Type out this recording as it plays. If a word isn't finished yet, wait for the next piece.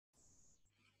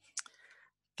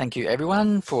Thank you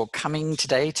everyone for coming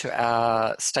today to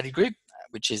our study group,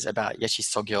 which is about Yeshe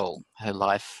Tsogyal, her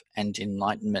life and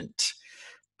enlightenment.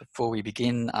 Before we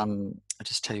begin, I'll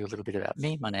just tell you a little bit about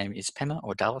me. My name is Pema,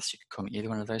 or Dallas, you can call me either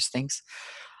one of those things.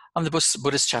 I'm the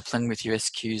Buddhist Chaplain with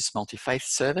USQ's Multi-Faith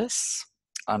Service.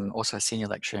 I'm also a Senior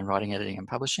Lecturer in Writing, Editing and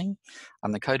Publishing.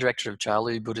 I'm the Co-Director of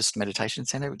Jalü Buddhist Meditation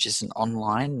Center, which is an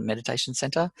online meditation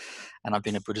center, and I've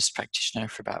been a Buddhist practitioner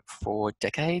for about 4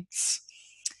 decades.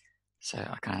 So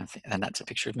I kind of think, and that's a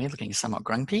picture of me looking somewhat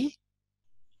grumpy.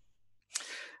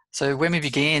 So when we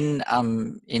begin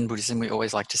in Buddhism, we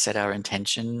always like to set our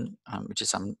intention, which is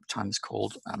sometimes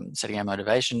called setting our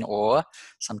motivation, or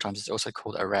sometimes it's also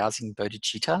called arousing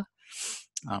bodhicitta,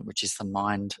 which is the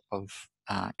mind of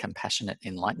compassionate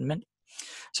enlightenment.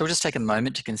 So we'll just take a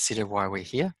moment to consider why we're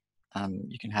here.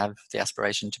 You can have the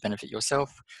aspiration to benefit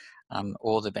yourself,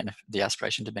 or the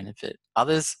aspiration to benefit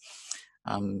others.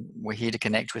 We're here to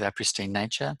connect with our pristine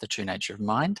nature, the true nature of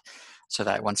mind, so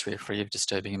that once we're free of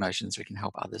disturbing emotions, we can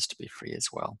help others to be free as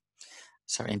well.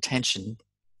 So intention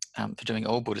for doing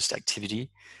all Buddhist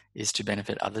activity is to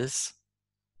benefit others.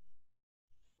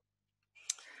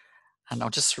 And I'll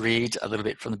just read a little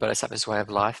bit from the Bodhisattva's Way of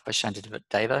Life by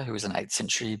Shantideva, who was an 8th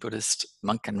century Buddhist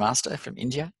monk and master from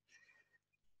India.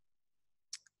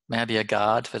 May I be a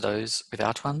guard for those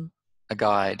without one, a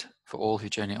guide for all who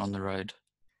journey on the road.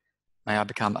 May I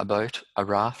become a boat, a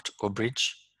raft, or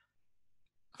bridge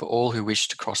for all who wish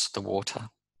to cross the water.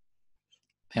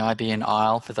 May I be an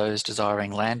isle for those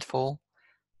desiring landfall,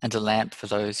 and a lamp for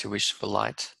those who wish for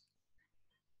light.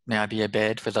 May I be a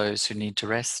bed for those who need to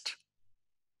rest,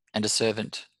 and a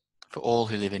servant for all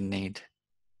who live in need.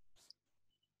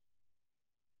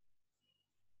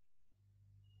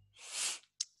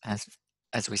 As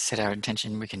we set our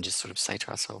intention, we can just sort of say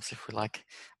to ourselves, if we like,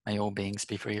 may all beings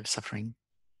be free of suffering.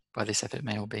 By this effort,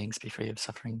 may all beings be free of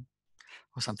suffering,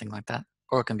 or something like that.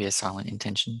 Or it can be a silent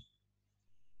intention.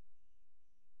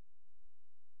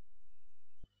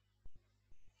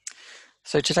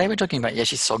 So today we're talking about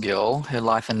Yeshe Tsogyal, her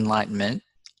life and enlightenment.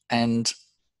 And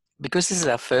because this is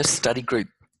our first study group,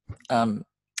 I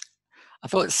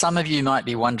thought some of you might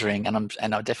be wondering, and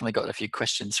I've definitely got a few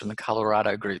questions from the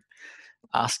Colorado group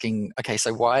asking, okay,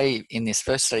 so why in this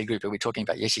first study group are we talking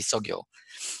about Yeshe Tsogyal?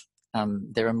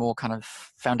 There are more kind of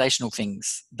foundational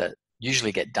things that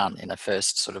usually get done in a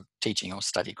first sort of teaching or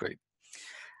study group,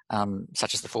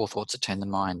 such as the 4 thoughts that turn the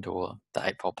mind, or the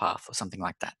Eightfold Path, or something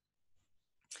like that.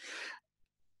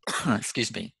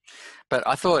 Excuse me. But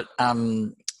I thought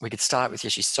we could start with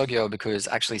Yeshe Tsogyal, because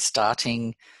actually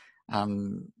starting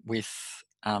with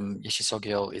Yeshe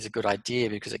Tsogyal is a good idea,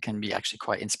 because it can be actually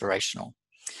quite inspirational.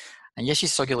 And Yeshe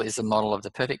Tsogyal is the model of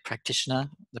the perfect practitioner,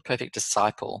 the perfect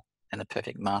disciple, and the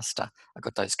perfect master. I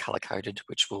got those color-coded,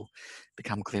 which will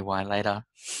become clear why later.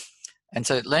 And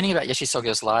so learning about Yeshe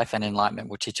Tsogyal's life and enlightenment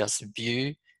will teach us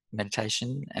view,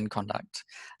 meditation, and conduct.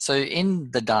 So in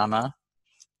the Dharma,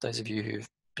 those of you who've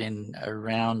been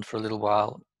around for a little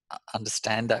while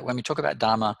understand that when we talk about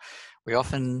Dharma, we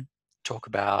often talk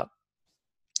about,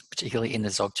 particularly in the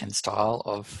Dzogchen style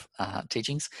of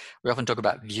teachings, we often talk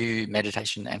about view,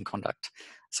 meditation, and conduct.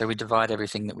 So we divide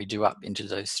everything that we do up into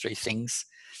those 3 things.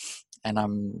 And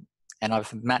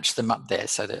I've matched them up there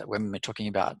so that when we're talking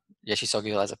about Yeshe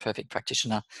Tsogyal as a perfect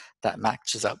practitioner, that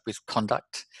matches up with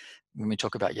conduct. When we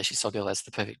talk about Yeshe Tsogyal as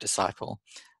the perfect disciple,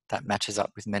 that matches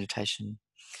up with meditation.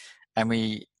 And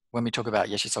when we talk about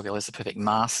Yeshe Tsogyal as the perfect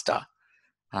master,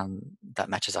 that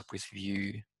matches up with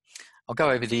view. I'll go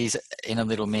over these in a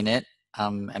little minute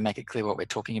and make it clear what we're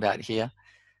talking about here.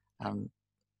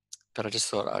 But I just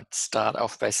thought I'd start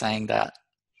off by saying that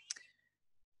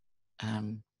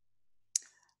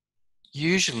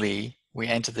usually we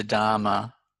enter the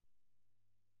Dharma,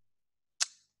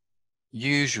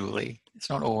 it's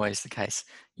not always the case,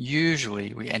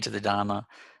 usually we enter the Dharma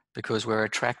because we're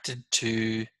attracted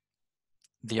to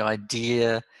the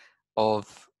idea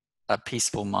of a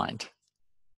peaceful mind,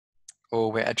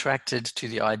 or we're attracted to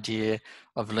the idea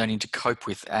of learning to cope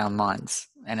with our minds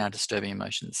and our disturbing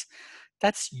emotions.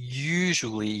 That's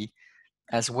usually,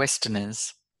 as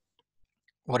Westerners,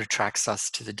 what attracts us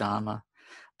to the Dharma.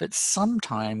 But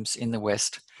sometimes in the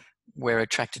West, we're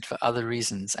attracted for other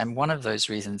reasons. And one of those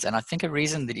reasons, and I think a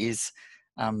reason that is,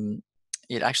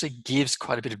 it actually gives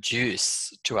quite a bit of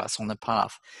juice to us on the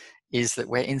path, is that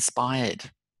we're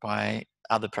inspired by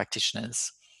other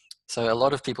practitioners. So a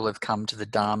lot of people have come to the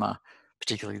Dharma,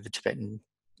 particularly the Tibetan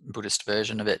Buddhist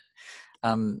version of it,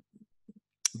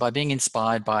 by being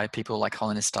inspired by people like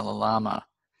Holiness Dalai Lama.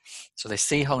 So they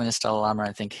see Holiness Dalai Lama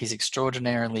and think he's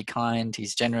extraordinarily kind,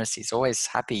 he's generous, he's always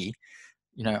happy.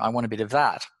 You know, I want a bit of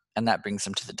that. And that brings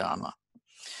them to the Dharma.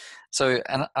 So,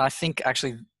 and I think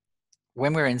actually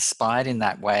when we're inspired in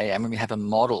that way, and when we have a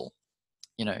model,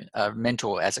 you know, a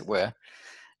mentor, as it were,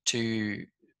 to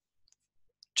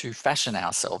fashion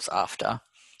ourselves after,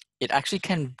 it actually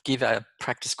can give our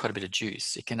practice quite a bit of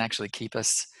juice. It can actually keep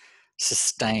us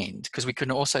sustained, because we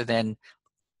can also then,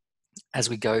 as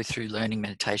we go through learning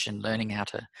meditation, learning how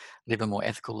to live a more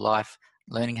ethical life,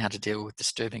 learning how to deal with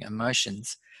disturbing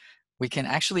emotions, we can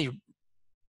actually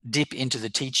dip into the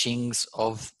teachings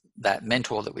of that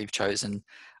mentor that we've chosen,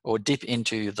 or dip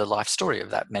into the life story of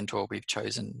that mentor we've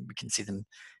chosen. We can see them,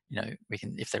 you know, we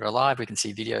can, if they're alive, we can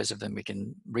see videos of them, we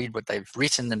can read what they've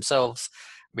written themselves,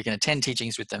 we can attend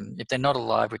teachings with them. If they're not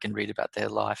alive, we can read about their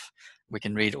life. We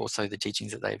can read also the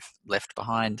teachings that they've left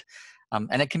behind.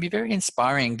 And it can be very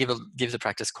inspiring, give the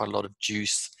practice quite a lot of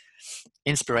juice.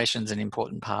 Inspiration is an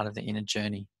important part of the inner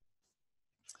journey.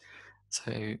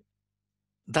 So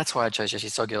that's why I chose Yeshe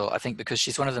Tsogyal, I think, because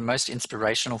she's one of the most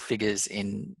inspirational figures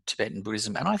in Tibetan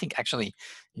Buddhism, and I think actually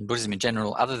in Buddhism in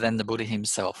general, other than the Buddha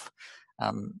himself,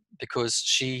 because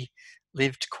she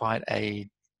lived quite a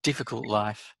difficult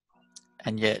life,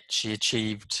 and yet she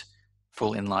achieved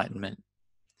full enlightenment,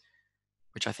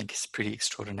 which I think is pretty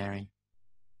extraordinary.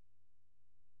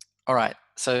 All right,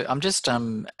 so I'm just,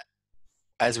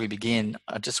 as we begin,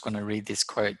 I just want to read this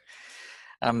quote.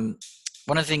 One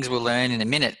of the things we'll learn in a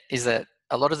minute is that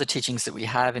a lot of the teachings that we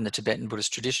have in the Tibetan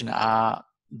Buddhist tradition are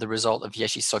the result of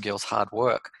Yeshe Tsogyal's hard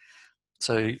work.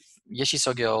 So Yeshe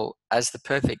Tsogyal, as the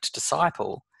perfect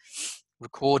disciple,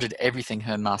 recorded everything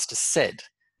her master said,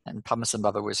 and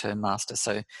Padmasambhava was her master.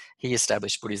 So he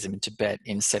established Buddhism in Tibet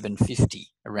in 750,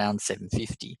 around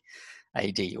 750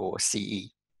 AD or CE.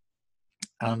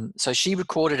 So she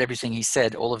recorded everything he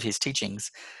said, all of his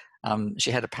teachings.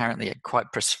 She had apparently a quite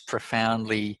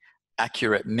profoundly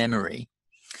accurate memory.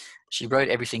 She wrote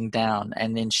everything down,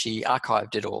 and then she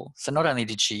archived it all. So not only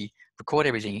did she record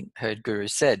everything her guru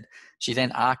said, she then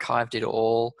archived it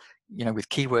all, you know, with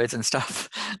keywords and stuff,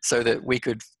 so that we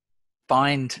could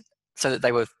find, so that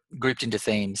they were grouped into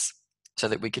themes, so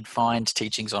that we could find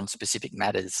teachings on specific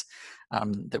matters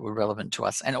that were relevant to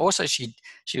us. And also she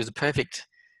was a perfect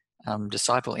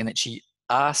disciple in that she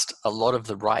asked a lot of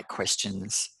the right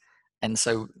questions. And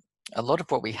so a lot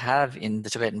of what we have in the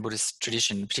Tibetan Buddhist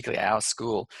tradition, particularly our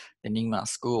school, the Nyingma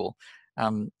school,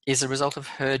 is a result of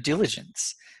her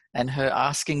diligence and her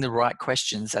asking the right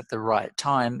questions at the right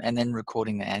time and then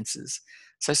recording the answers.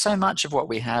 So much of what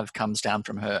we have comes down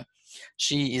from her.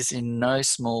 She is in no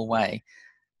small way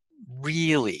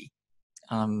really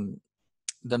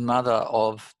the mother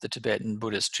of the Tibetan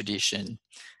Buddhist tradition.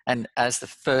 And as the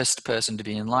first person to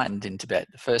be enlightened in Tibet,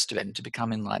 the first Tibetan to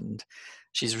become enlightened,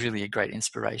 she's really a great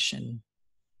inspiration.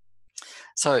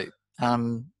 So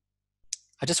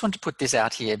I just want to put this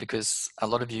out here because a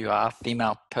lot of you are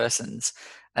female persons,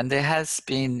 and there has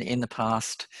been in the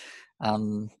past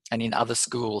and in other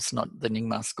schools, not the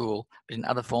Nyingma school, but in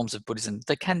other forms of Buddhism,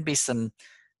 there can be some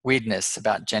weirdness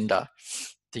about gender.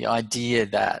 The idea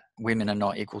that women are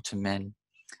not equal to men.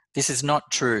 This is not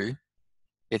true.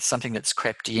 It's something that's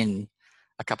crept in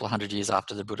a couple of hundred years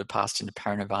after the Buddha passed into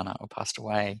parinirvana or passed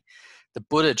away. The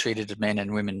Buddha treated men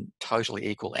and women totally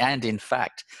equal. And in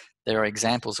fact, there are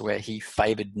examples where he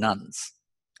favored nuns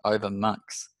over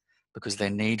monks because their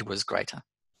need was greater.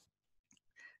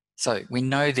 So we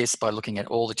know this by looking at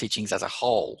all the teachings as a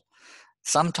whole.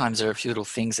 Sometimes there are a few little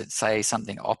things that say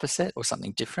something opposite or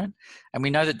something different, and we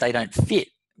know that they don't fit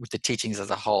with the teachings as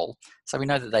a whole. So we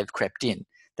know that they've crept in.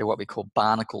 They're what we call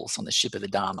barnacles on the ship of the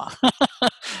Dharma.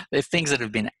 They're things that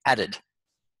have been added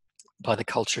by the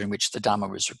culture in which the Dharma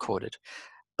was recorded.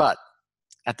 But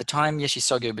at the time Yeshe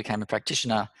Tsogyal became a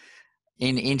practitioner,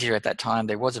 in India at that time,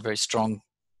 there was a very strong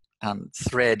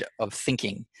thread of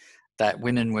thinking that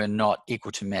women were not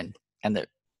equal to men, and that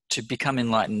to become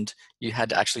enlightened, you had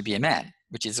to actually be a man,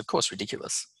 which is, of course,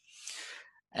 ridiculous.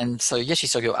 And so Yeshe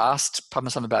Tsogyal asked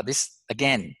Padmasambhava about this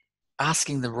again,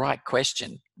 asking the right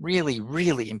question, really,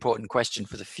 really important question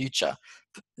for the future.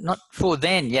 Not for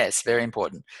then, yes, very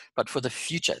important, but for the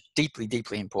future, deeply,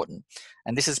 deeply important.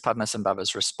 And this is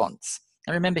Padmasambhava's response.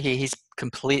 And remember here, he's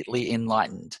completely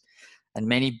enlightened. And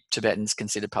many Tibetans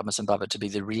consider Padmasambhava to be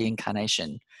the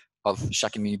reincarnation of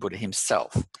Shakyamuni Buddha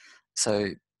himself.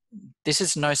 So this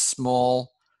is no small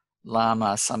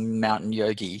lama, some mountain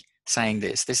yogi saying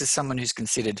this. This is someone who's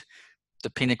considered the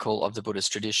pinnacle of the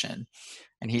Buddhist tradition.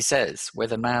 And he says,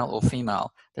 whether male or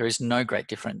female, there is no great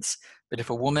difference. But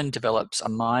if a woman develops a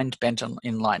mind bent on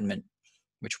enlightenment,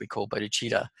 which we call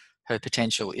bodhicitta, her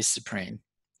potential is supreme.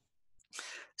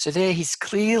 So there he's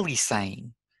clearly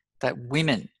saying that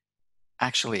women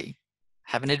actually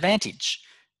have an advantage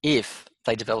if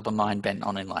they develop a mind bent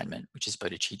on enlightenment, which is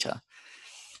bodhicitta.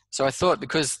 So I thought,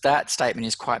 because that statement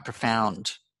is quite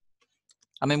profound,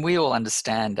 I mean, we all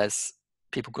understand as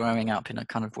people growing up in a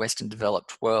kind of Western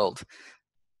developed world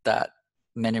that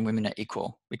men and women are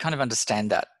equal. We kind of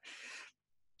understand that.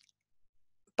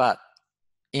 But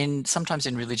sometimes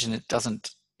in religion,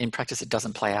 in practice, it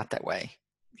doesn't play out that way,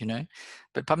 you know?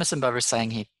 But Padmasambhava is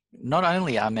saying here, not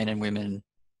only are men and women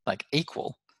like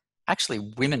equal, actually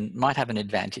women might have an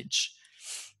advantage.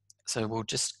 So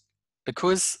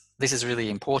because this is really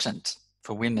important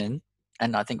for women,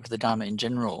 and I think for the Dharma in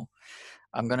general,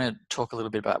 I'm going to talk a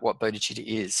little bit about what bodhicitta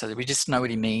is, so that we just know what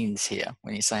he means here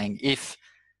when he's saying, if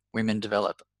women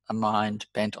develop a mind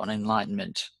bent on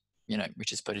enlightenment, you know,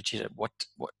 which is bodhicitta,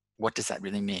 what does that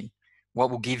really mean? What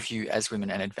will give you as women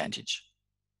an advantage?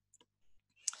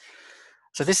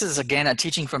 So this is again a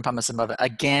teaching from Padmasambhava, to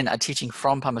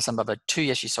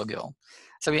Yeshe Tsogyal.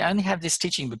 So we only have this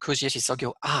teaching because Yeshe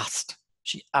Tsogyal asked.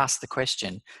 She asked the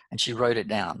question and she wrote it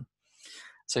down.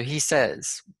 So he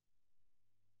says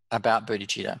about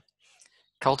bodhicitta,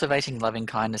 cultivating loving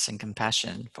kindness and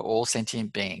compassion for all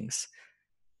sentient beings.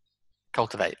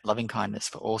 Cultivate loving kindness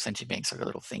for all sentient beings. So I've got a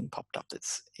little thing popped up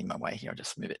that's in my way here. I'll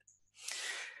just move it.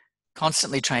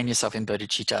 Constantly train yourself in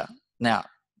bodhicitta. Now,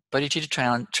 bodhicitta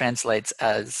translates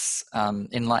as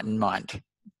enlightened mind.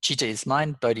 Chitta is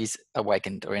mind, bodhi is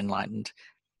awakened or enlightened.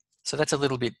 So that's a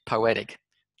little bit poetic.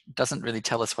 It doesn't really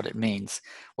tell us what it means.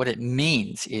 What it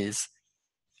means is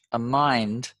a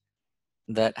mind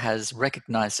that has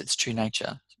recognized its true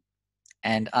nature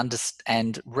and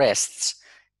rests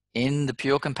in the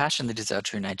pure compassion that is our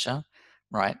true nature,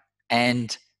 right?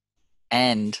 And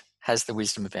has the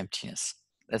wisdom of emptiness.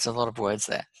 There's a lot of words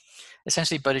there.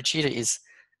 Essentially, bodhicitta is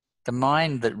the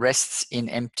mind that rests in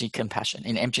empty compassion,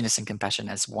 in emptiness and compassion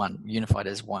as one, unified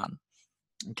as one.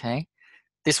 Okay?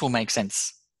 This will make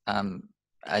sense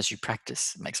as you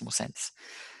practice. It makes more sense.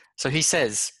 So he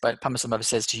says, but Padmasambhava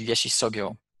says to Yeshe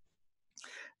Tsogyal,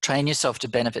 train yourself to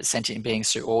benefit sentient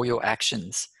beings through all your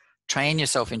actions. Train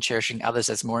yourself in cherishing others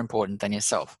as more important than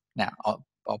yourself. Now, I'll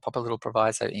pop a little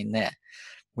proviso in there.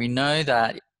 We know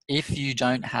that if you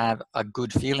don't have a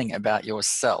good feeling about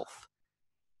yourself,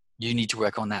 you need to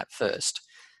work on that first.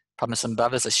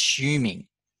 Padmasambhava is assuming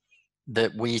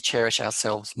that we cherish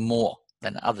ourselves more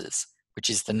than others, which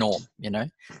is the norm, you know.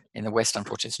 In the West,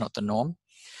 unfortunately, it's not the norm.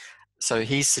 So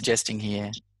he's suggesting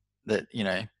here that, you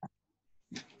know,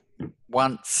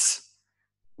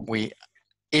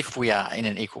 if we're in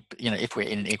an equal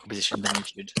position, then we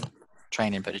should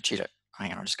train in bodhicitta.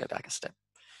 Hang on, I'll just go back a step.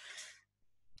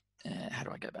 How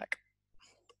do I go back?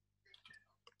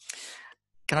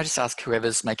 Can I just ask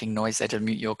whoever's making noise there to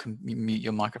mute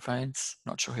your microphones?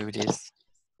 Not sure who it is.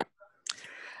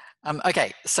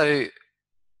 Okay, so,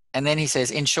 and then he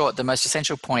says, in short, the most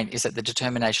essential point is that the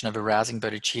determination of arousing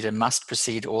bodhicitta must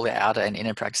precede all the outer and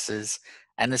inner practices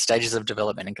and the stages of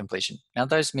development and completion. Now,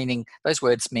 those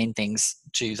words mean things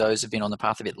to those who've been on the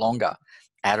path a bit longer.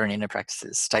 Outer and inner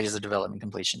practices, stages of development and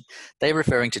completion. They're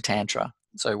referring to Tantra,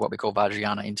 so what we call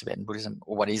Vajrayana in Tibetan Buddhism,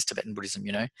 or what is Tibetan Buddhism,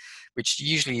 you know, which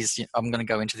usually is, I'm going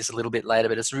to go into this a little bit later,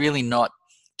 but it's really not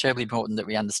terribly important that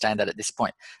we understand that at this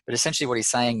point. But essentially what he's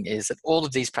saying is that all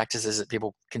of these practices that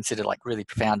people consider like really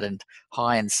profound and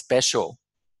high and special,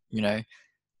 you know,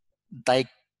 they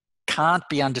can't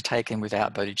be undertaken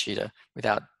without bodhicitta,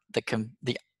 without the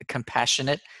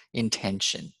compassionate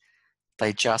intention.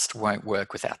 They just won't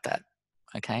work without that.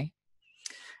 Okay?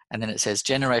 And then it says,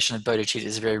 generation of bodhicitta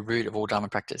is the very root of all Dharma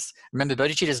practice. Remember,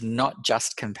 bodhicitta is not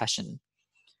just compassion.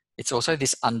 It's also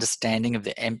this understanding of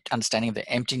the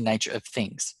empty nature of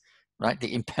things, right?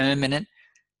 The impermanent,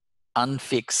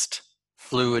 unfixed,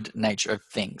 fluid nature of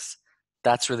things.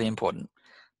 That's really important,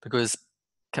 because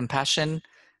compassion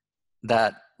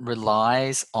that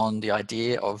relies on the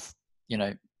idea of, you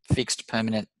know, fixed,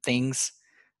 permanent things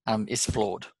is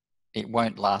flawed. It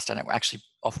won't last, and it actually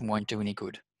often won't do any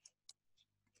good.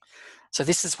 So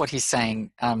this is what he's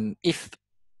saying.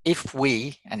 If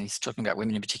we, and he's talking about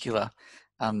women in particular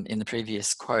in the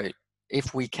previous quote,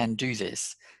 if we can do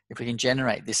this, if we can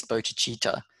generate this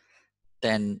bodhicitta,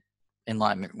 then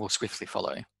enlightenment will swiftly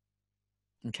follow.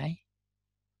 Okay?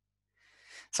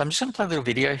 So I'm just going to play a little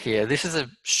video here. This is a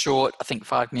short, I think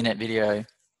 5-minute video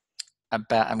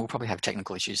about, and we'll probably have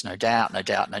technical issues, no doubt,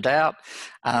 about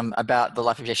the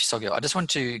life of Yeshe Tsogyal. I just want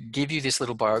to give you this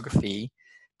little biography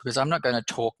because I'm not going to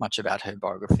talk much about her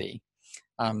biography.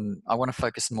 I want to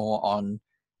focus more on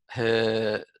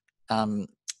her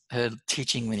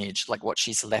teaching lineage, like what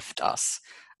she's left us,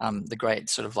 the great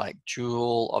sort of like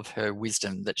jewel of her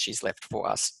wisdom that she's left for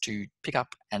us to pick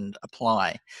up and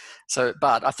apply. So,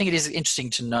 but I think it is interesting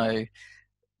to know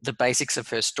the basics of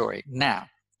her story. Now,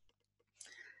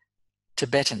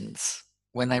 Tibetans,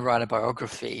 when they write a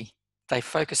biography, they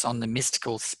focus on the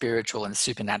mystical, spiritual, and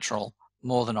supernatural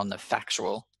more than on the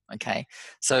factual. Okay,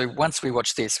 so once we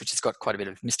watch this, which has got quite a bit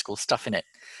of mystical stuff in it,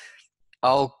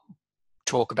 I'll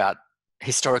talk about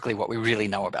historically what we really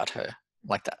know about her,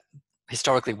 like that.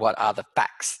 Historically, what are the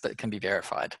facts that can be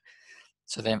verified?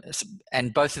 So then,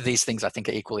 and both of these things I think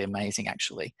are equally amazing.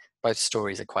 Actually, both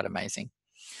stories are quite amazing.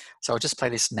 So I'll just play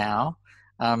this now.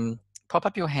 Pop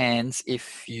up your hands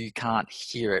if you can't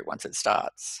hear it once it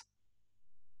starts.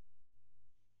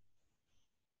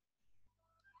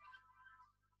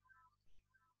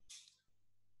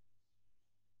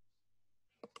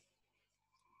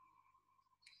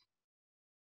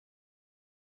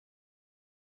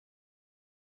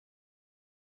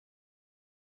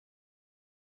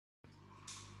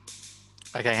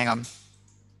 Okay, hang on.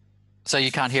 So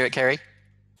you can't hear it, Kerry?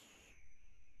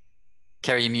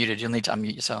 Kerry, you're muted. You'll need to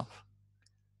unmute yourself.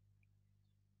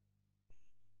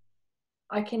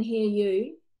 I can hear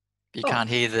you. You can't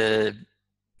hear the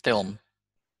film.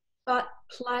 But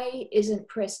play isn't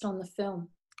pressed on the film.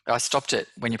 I stopped it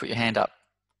when you put your hand up.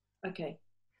 Okay.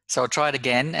 So I'll try it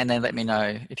again and then let me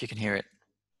know if you can hear it.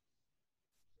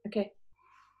 Okay.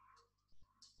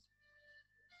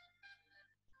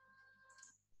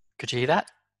 Could you hear that?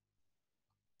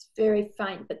 It's very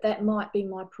faint, but that might be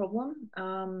my problem.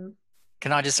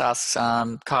 Can I just ask,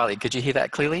 Kylie, could you hear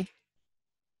that clearly?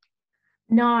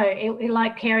 No,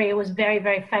 like Kerry, it was very,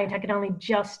 very faint. I could only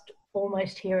just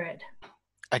almost hear it.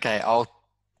 Okay,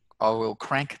 I will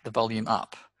crank the volume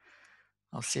up.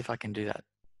 I'll see if I can do that.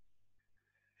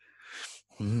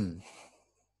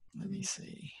 Let me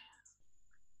see.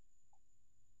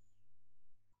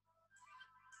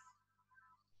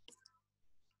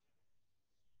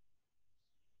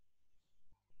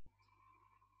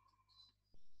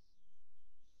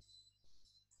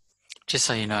 Just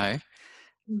so you know,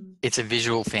 it's a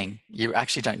visual thing. You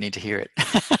actually don't need to hear it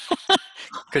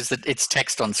because it's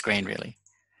text on screen, really.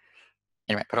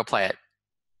 Anyway, but I'll play it.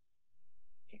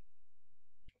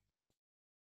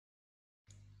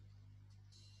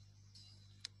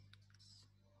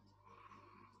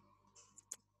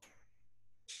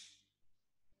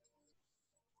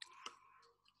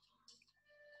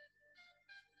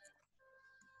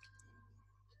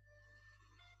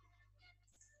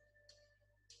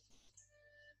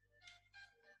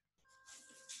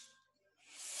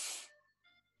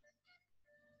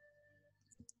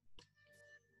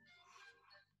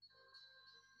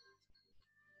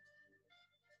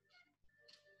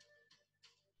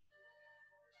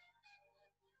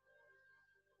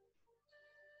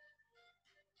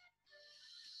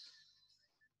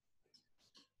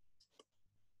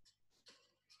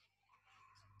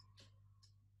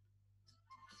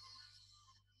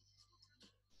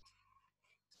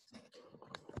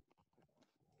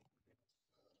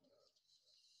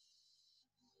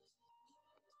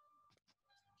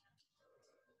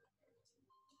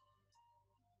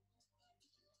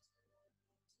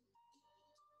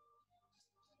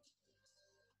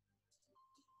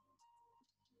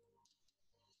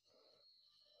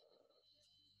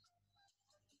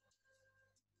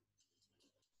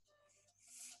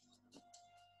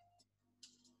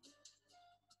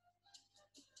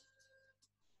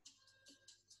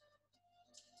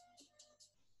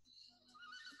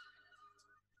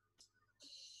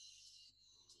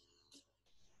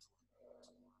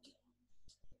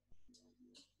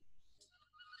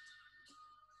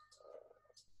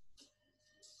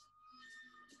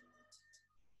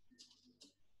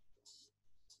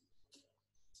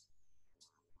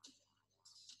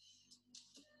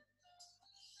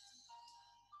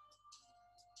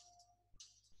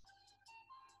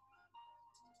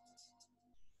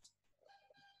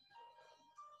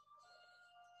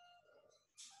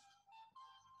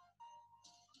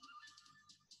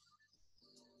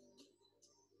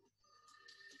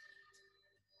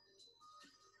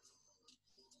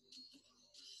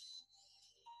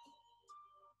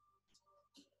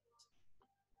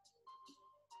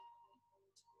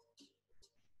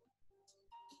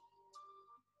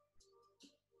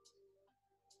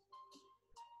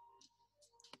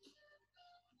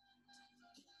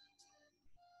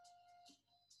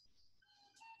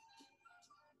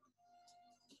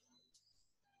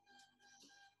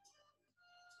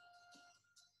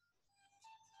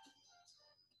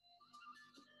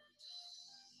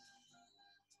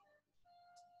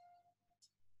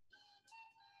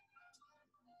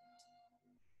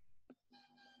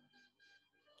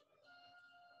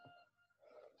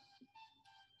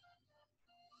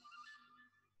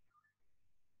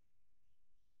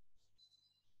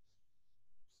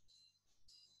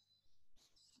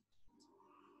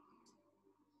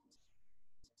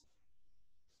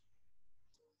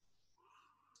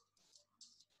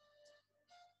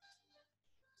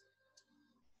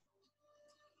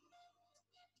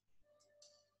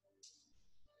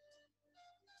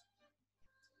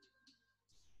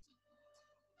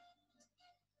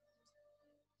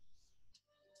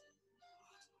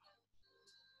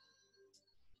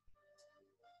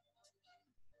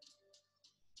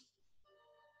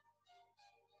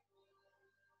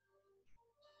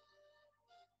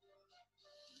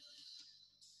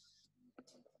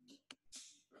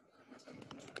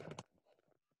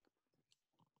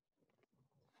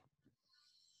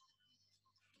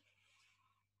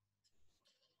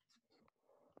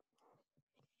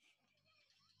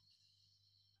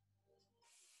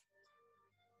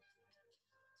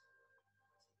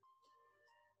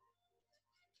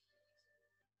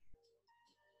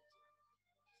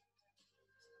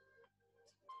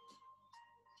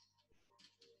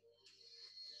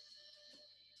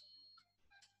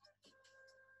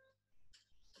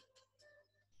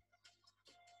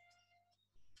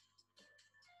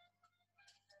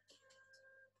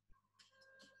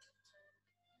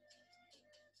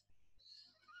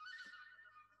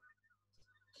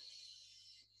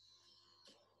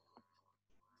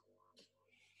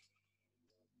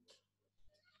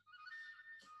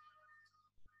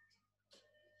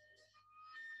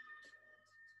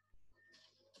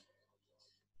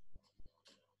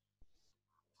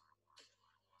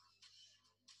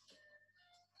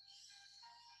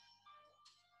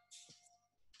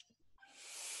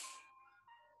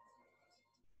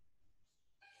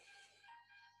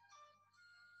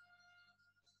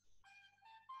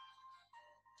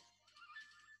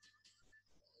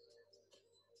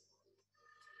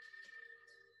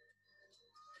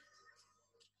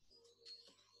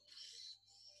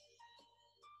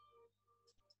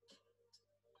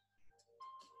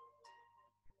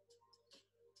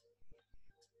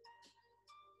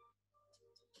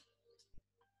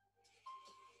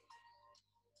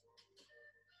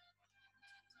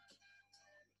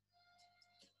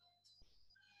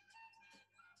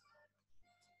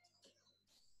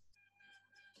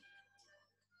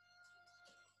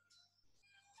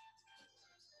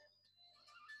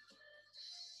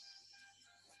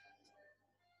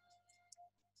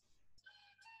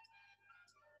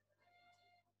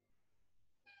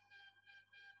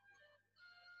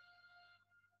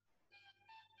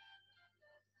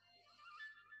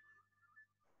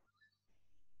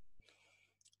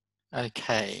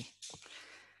 Okay.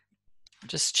 I'll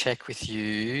just check with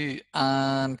you.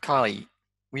 Kylie,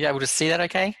 were you able to see that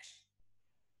okay?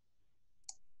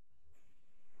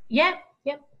 Yeah,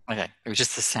 yep. Okay, it was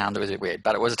just the sound that was a bit weird,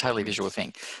 but it was a totally visual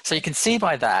thing. So you can see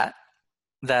by that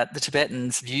the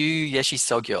Tibetans view Yeshe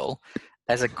Tsogyal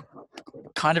as a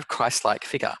kind of Christ-like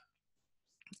figure.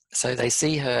 So they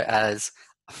see her as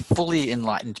a fully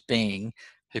enlightened being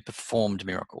who performed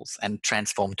miracles and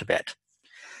transformed Tibet.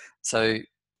 So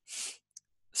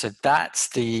that's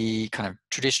the kind of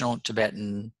traditional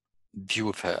Tibetan view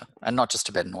of her, and not just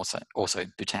Tibetan, also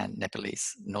Bhutan,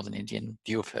 Nepalese, Northern Indian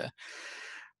view of her.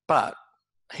 But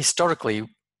historically,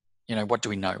 what do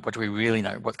we know? What do we really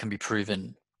know? What can be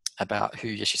proven about who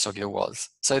Yeshe Tsogyal was?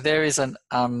 So there is there's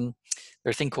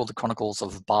a thing called the Chronicles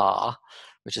of Ba,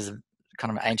 which is a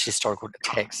kind of ancient historical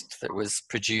text that was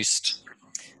produced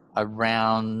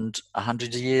around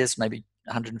 100 years, maybe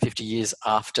 150 years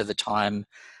after the time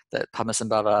that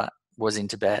Padmasambhava was in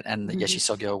Tibet and that Yeshe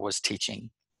Tsogyal was teaching.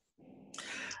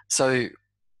 So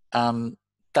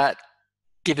that,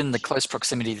 given the close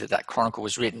proximity that chronicle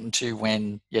was written to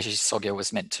when Yeshe Tsogyal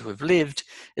was meant to have lived,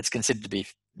 it's considered to be,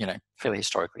 fairly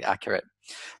historically accurate.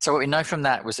 So what we know from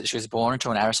that was that she was born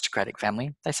into an aristocratic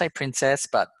family. They say princess,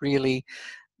 but really,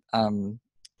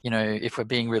 if we're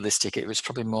being realistic, it was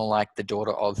probably more like the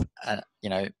daughter of,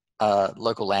 a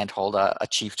local landholder, a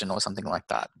chieftain, or something like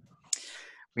that.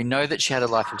 We know that she had a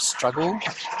life of struggle.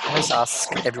 Can I just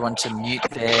ask everyone to mute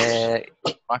their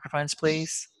microphones,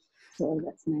 please? Sorry,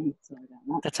 that's me. Sorry about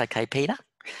that. That's okay, Peter.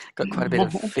 Got quite a bit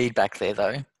of feedback there,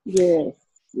 though. Yes.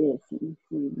 Let me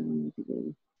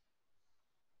see.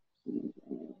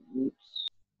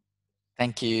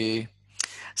 Thank you.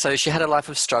 So she had a life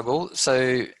of struggle.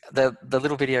 So the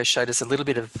little video showed us a little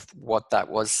bit of what that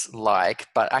was like.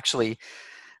 But actually,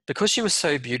 because she was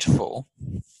so beautiful,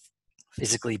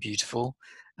 physically beautiful,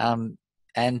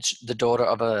 and the daughter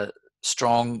of a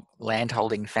strong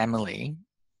landholding family,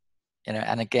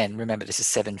 and again, remember this is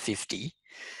 750,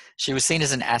 she was seen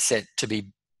as an asset to be,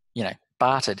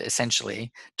 bartered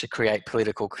essentially to create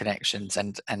political connections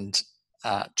and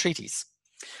treaties.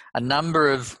 A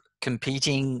number of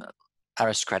competing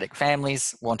aristocratic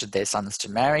families wanted their sons to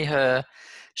marry her.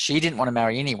 She didn't want to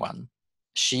marry anyone.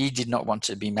 She did not want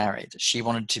to be married. She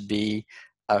wanted to be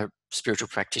a spiritual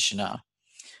practitioner.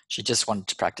 She just wanted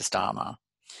to practice Dharma.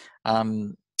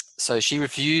 So she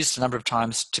refused a number of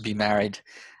times to be married.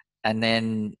 And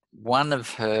then one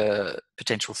of her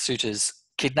potential suitors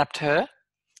kidnapped her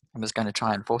and was going to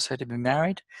try and force her to be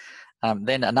married.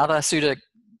 Then another suitor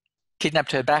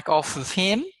kidnapped her back off of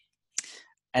him.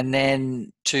 And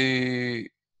then to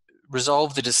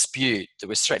resolve the dispute that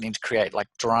was threatening to create like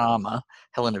drama,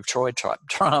 Helen of Troy type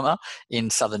drama in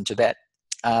southern Tibet,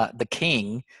 the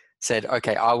king said,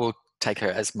 okay, I will take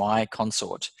her as my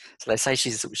consort. So they say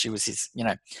she was his,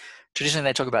 traditionally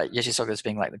they talk about Yeshe Tsogyal as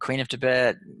being like the queen of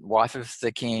Tibet, wife of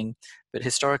the king, but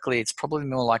historically it's probably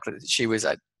more likely that she was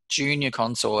a junior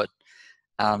consort,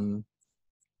 and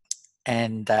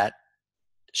that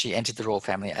she entered the royal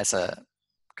family as a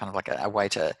kind of like a way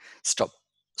to stop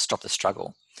the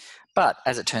struggle. But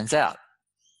as it turns out,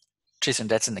 Tristan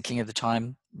Detson, the king of the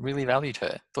time, really valued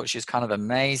her, thought she was kind of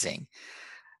amazing.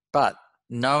 But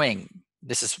knowing,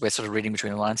 we're sort of reading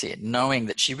between the lines here, knowing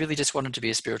that she really just wanted to be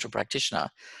a spiritual practitioner,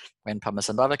 when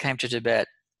Padmasambhava came to Tibet,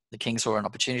 the king saw an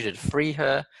opportunity to free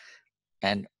her.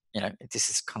 And, this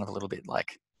is kind of a little bit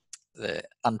like the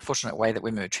unfortunate way that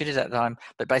women were treated at the time,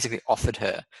 but basically offered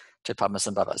her to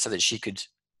Padmasambhava so that she could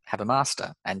have a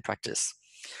master and practice.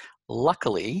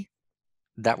 Luckily,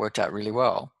 that worked out really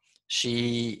well.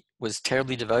 She was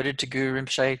terribly devoted to Guru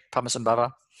Rinpoche,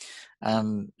 Padmasambhava.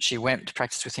 She went to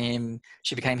practice with him.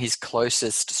 She became his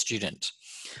closest student.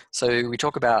 So we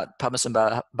talk about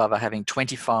Padmasambhava having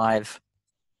 25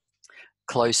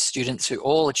 close students who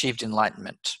all achieved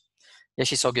enlightenment.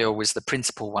 Yeshe Tsogyal was the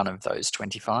principal one of those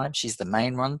 25. She's the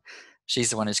main one. She's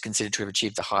the one who's considered to have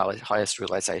achieved the highest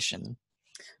realization.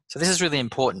 So this is really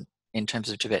important in terms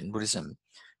of Tibetan Buddhism.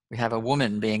 We have a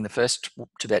woman being the first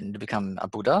Tibetan to become a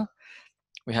Buddha.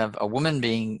 We have a woman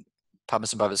being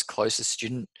Padmasambhava's closest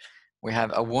student. We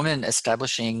have a woman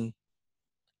establishing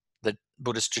the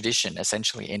Buddhist tradition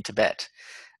essentially in Tibet.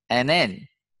 And then,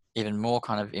 even more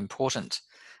kind of important,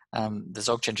 the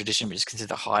Dzogchen tradition, which is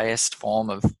considered the highest form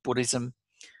of Buddhism.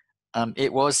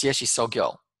 It was Yeshe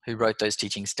Tsogyal who wrote those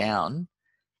teachings down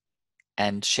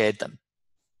and shared them.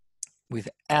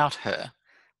 Without her,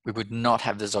 we would not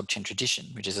have the Dzogchen tradition,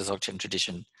 which is the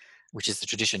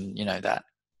tradition that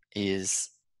is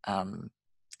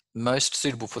most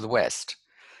suitable for the West.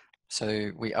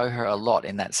 So we owe her a lot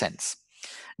in that sense.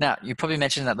 Now, you probably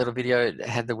mentioned in that little video it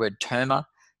had the word terma,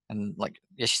 And like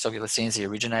Yeshe Tsogyal is seen as the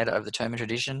originator of the Terma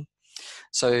tradition.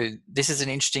 So this is an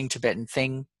interesting Tibetan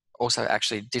thing. Also,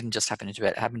 actually, didn't just happen in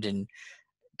Tibet; it happened in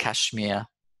Kashmir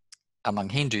among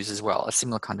Hindus as well. A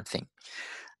similar kind of thing.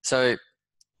 So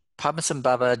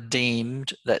Padmasambhava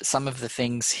deemed that some of the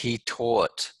things he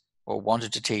taught or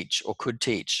wanted to teach or could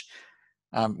teach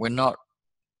were not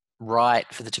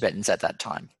right for the Tibetans at that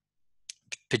time,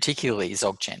 particularly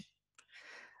Dzogchen.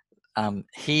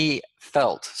 He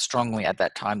felt strongly at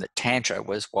that time that Tantra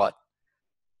was what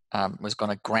was going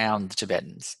to ground the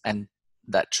Tibetans, and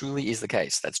that truly is the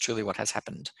case. That's truly what has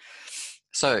happened.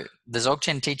 So the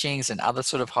Dzogchen teachings and other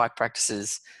sort of high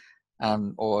practices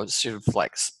or sort of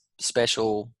like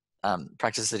special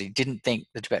practices that he didn't think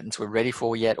the Tibetans were ready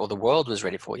for yet or the world was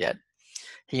ready for yet,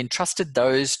 he entrusted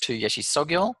those to Yeshe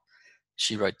Tsogyal.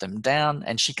 She wrote them down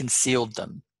and she concealed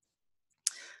them.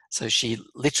 So she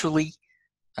literally,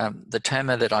 the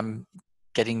terma that I'm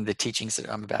getting the teachings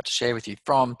that I'm about to share with you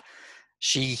from,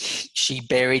 she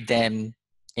buried them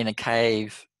in a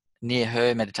cave near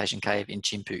her meditation cave in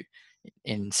Chimpu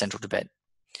in central Tibet.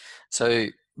 So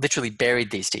literally buried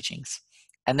these teachings.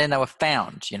 And then they were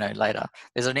found, later.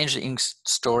 There's an interesting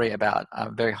story about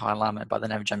a very high Lama by the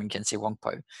name of Jamyang Khyentse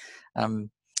Wangpo.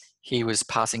 He was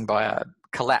passing by a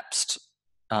collapsed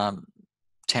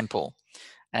temple,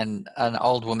 and an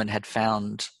old woman had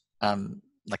found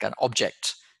like an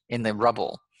object in the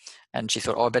rubble, and she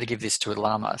thought, I better give this to a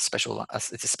Lama,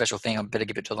 it's a special thing, I better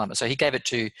give it to a Lama. So he gave it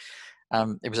to,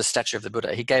 it was a statue of the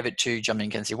Buddha. He gave it to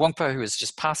Jamyang Khyentse Wangpo, who was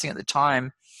just passing at the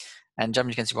time, and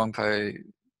Jamyang Khyentse Wangpo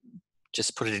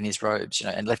just put it in his robes,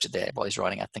 and left it there while he's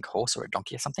riding, I think, a horse or a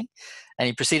donkey or something. And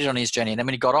he proceeded on his journey. And then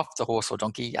when he got off the horse or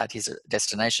donkey at his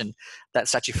destination, that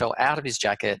statue fell out of his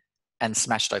jacket and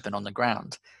smashed open on the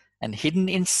ground. And hidden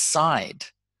inside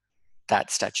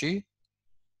that statue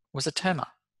was a terma,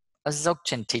 a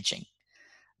Dzogchen teaching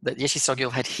that Yeshe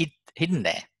Tsogyal had hidden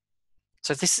there.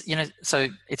 So this, so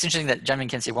it's interesting that Jamyang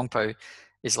Khyentse Wangpo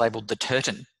is labeled the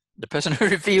Turton, the person who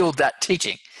revealed that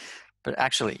teaching. But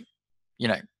actually,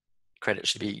 credit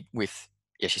should be with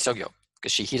Yeshe Tsogyal,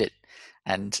 because she hid it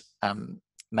and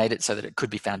made it so that it could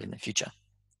be found in the future.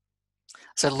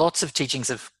 So lots of teachings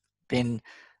have been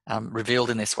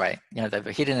revealed in this way. They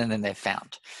were hidden and then they're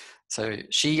found. So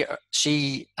she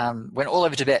went all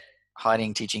over Tibet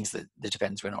hiding teachings that the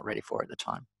Tibetans were not ready for at the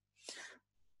time.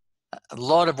 A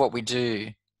lot of what we do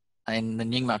in the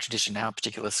Nyingma tradition, our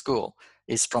particular school,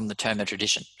 is from the Terma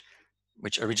tradition,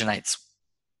 which originates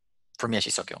from Yeshe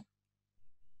Tsogyal.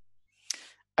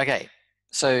 Okay,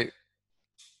 so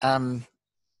remember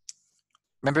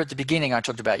at the beginning I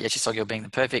talked about Yeshe Tsogyal being the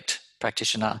perfect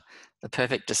practitioner, the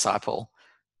perfect disciple,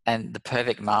 and the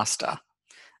perfect master.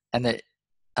 And that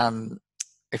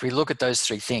if we look at those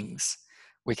three things,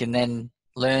 we can then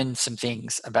learn some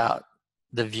things about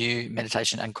the view,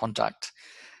 meditation, and conduct.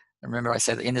 Remember I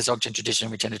said that in the Dzogchen tradition,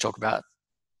 we tend to talk about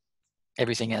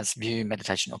everything as view,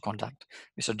 meditation, or conduct.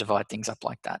 We sort of divide things up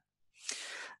like that.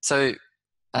 So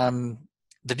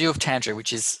the view of Tantra,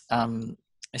 which is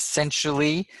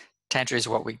essentially, Tantra is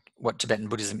what Tibetan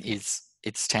Buddhism is.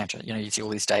 It's Tantra. You see all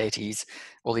these deities,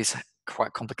 all these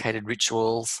quite complicated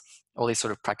rituals, all these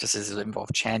sort of practices that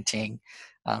involve chanting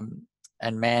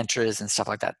and mantras and stuff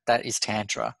like that. That is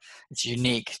Tantra. It's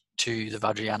unique to the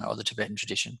Vajrayana or the Tibetan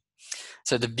tradition.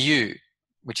 So the view,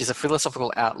 which is a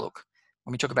philosophical outlook.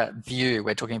 When we talk about view,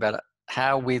 we're talking about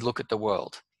how we look at the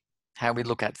world, how we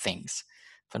look at things,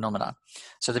 phenomena.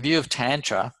 So the view of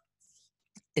Tantra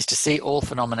is to see all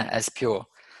phenomena as pure,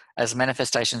 as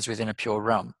manifestations within a pure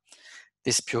realm.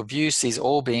 This pure view sees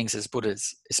all beings as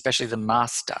Buddhas, especially the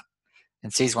master,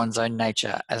 and sees one's own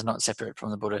nature as not separate from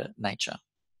the Buddha nature.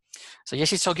 So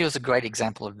Yeshe Tsogyal is a great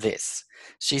example of this.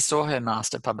 She saw her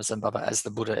master, Padmasambhava, as the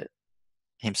Buddha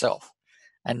himself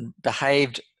and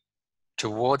behaved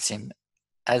towards him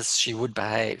as she would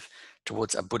behave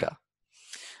towards a Buddha.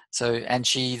 So, and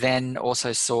she then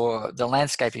also saw the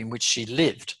landscape in which she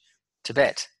lived,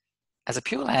 Tibet, as a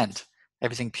pure land,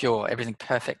 everything pure, everything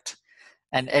perfect.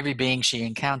 And every being she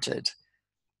encountered,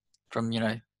 from,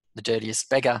 the dirtiest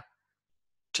beggar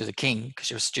to the king, because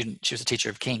she was a teacher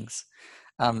of kings,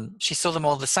 she saw them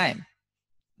all the same.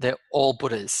 They're all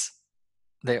Buddhas.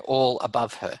 They're all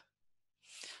above her.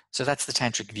 So that's the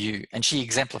tantric view. And she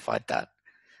exemplified that.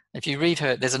 If you read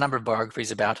her, there's a number of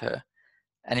biographies about her.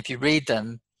 And if you read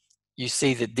them, you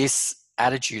see that this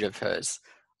attitude of hers,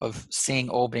 of seeing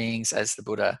all beings as the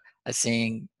Buddha, as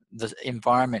seeing the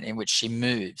environment in which she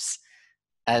moves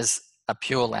as a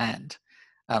pure land,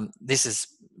 this is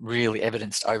really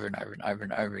evidenced over and over and over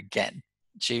and over again.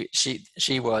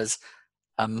 She was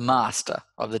a master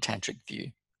of the tantric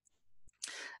view.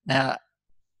 Now,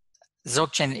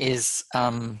 Dzogchen is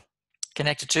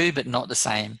connected to, but not the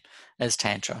same as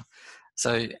Tantra.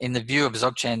 So in the view of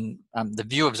Dzogchen,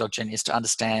 is to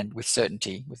understand with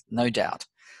certainty, with no doubt,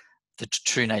 the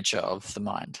true nature of the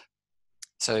mind.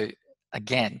 So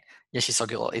again, Yeshe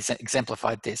Tsogyal is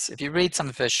exemplified this. If you read some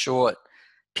of her short,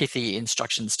 pithy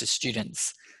instructions to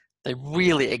students, they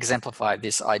really exemplify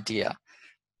this idea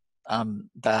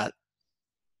that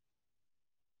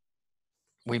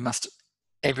we must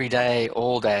every day,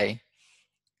 all day,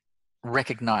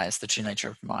 recognize the true nature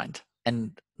of mind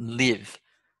and live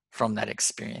from that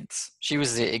experience. She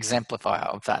was the exemplifier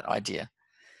of that idea.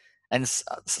 And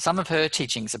some of her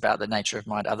teachings about the nature of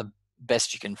mind are the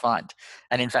best you can find.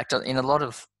 And in fact, in a lot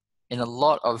of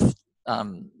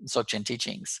Dzogchen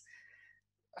teachings,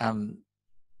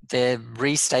 they're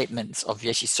restatements of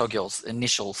Yeshe Tsogyal's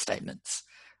initial statements,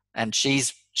 and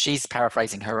she's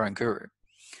paraphrasing her own guru.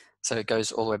 So it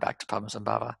goes all the way back to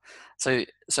Padmasambhava. So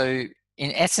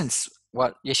in essence,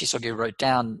 what Yeshe Tsogyal wrote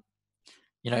down,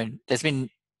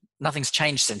 nothing's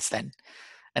changed since then.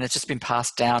 And it's just been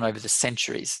passed down over the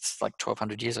centuries. It's like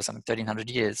 1,200 years or something, 1,300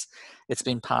 years. It's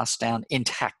been passed down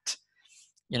intact,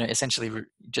 essentially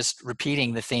just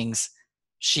repeating the things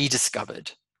she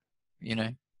discovered,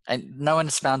 and no one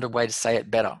has found a way to say it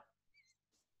better.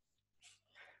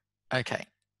 Okay.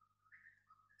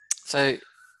 So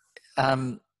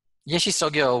Yeshe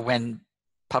Tsogyal, when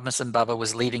Padmasambhava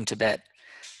was leaving Tibet,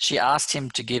 she asked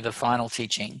him to give a final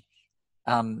teaching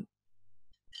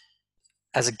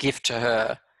as a gift to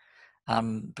her,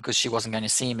 because she wasn't going to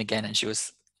see him again, and she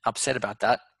was upset about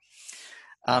that.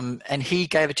 And he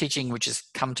gave a teaching which has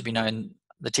come to be known,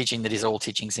 the teaching that is all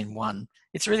teachings in one.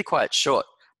 It's really quite short,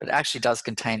 but it actually does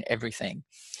contain everything.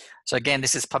 So again,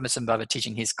 this is Padmasambhava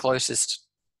teaching his closest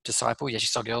disciple,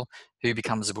 Yeshe Tsogyal, who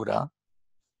becomes a Buddha.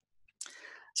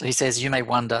 So he says, "You may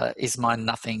wonder, is mind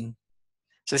nothing?"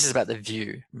 So this is about the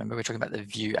view. Remember, we're talking about the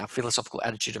view, our philosophical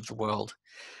attitude of the world.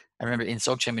 And remember, in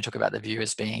Dzogchen, we talk about the view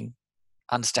as being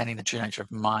understanding the true nature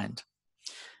of mind.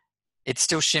 It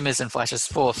still shimmers and flashes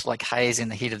forth like haze in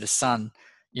the heat of the sun.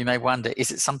 You may wonder,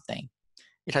 is it something?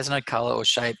 It has no color or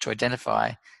shape to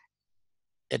identify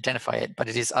it, but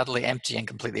it is utterly empty and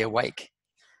completely awake.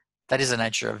 That is the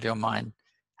nature of your mind.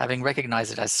 Having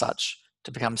recognized it as such,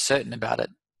 to become certain about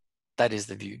it, that is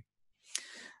the view.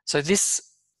 So this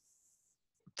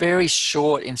very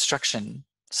short instruction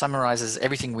summarizes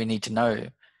everything we need to know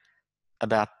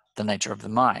about the nature of the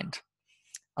mind.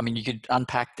 I mean, you could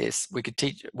unpack this. We could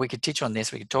teach on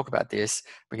this. We could talk about this.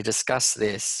 We could discuss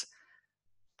this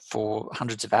for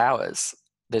hundreds of hours.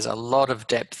 There's a lot of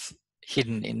depth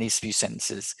hidden in these few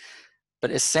sentences.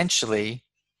 But essentially,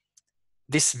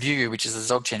 this view, which is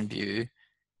the Dzogchen view,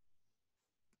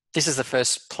 this is the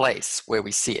first place where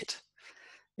we see it.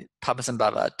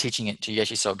 Padmasambhava teaching it to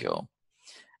Yeshe Tsogyal.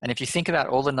 And if you think about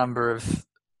all the number of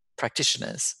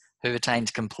practitioners who've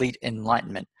attained complete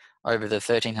enlightenment over the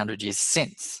 1,300 years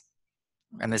since,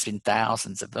 and there's been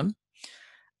thousands of them,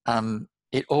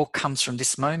 it all comes from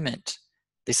this moment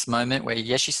where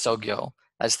Yeshe Tsogyal,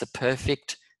 as the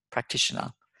perfect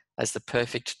practitioner, as the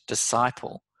perfect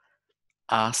disciple,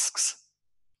 asks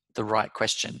the right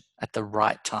question at the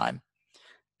right time.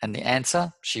 And the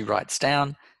answer she writes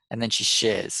down, and then she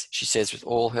shares. She shares with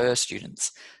all her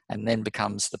students, and then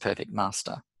becomes the perfect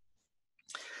master.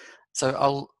 So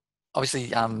I'll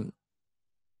obviously,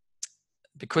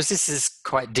 because this is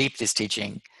quite deep, this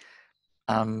teaching,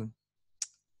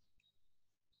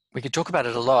 we could talk about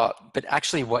it a lot, but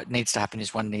actually what needs to happen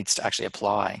is one needs to actually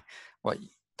apply what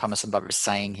Padmasambhava is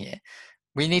saying here.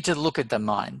 We need to look at the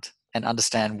mind and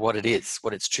understand what it is,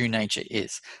 what its true nature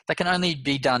is. That can only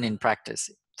be done in practice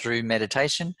through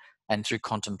meditation and through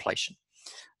contemplation.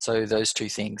 So those two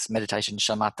things, meditation,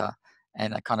 shamatha,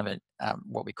 and a kind of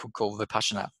what we could call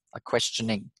vipassana, a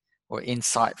questioning or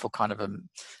insightful kind of a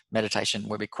meditation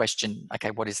where we question,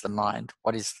 okay, what is the mind?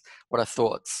 What are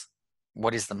thoughts?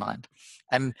 What is the mind?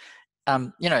 And,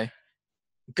 Guru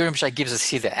Rinpoche gives us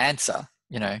here the answer,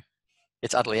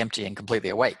 it's utterly empty and completely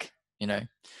awake,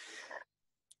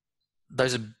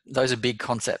 Those are big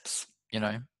concepts,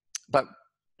 but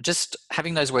just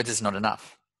having those words is not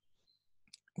enough.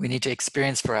 We need to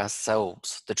experience for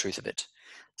ourselves the truth of it.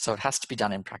 So it has to be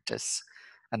done in practice.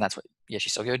 And that's what Yeshe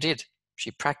Tsogyal did.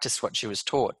 She practiced what she was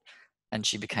taught and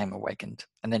she became awakened.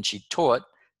 And then she taught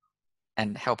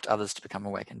and helped others to become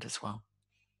awakened as well.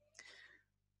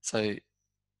 So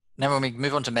now when we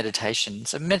move on to meditation,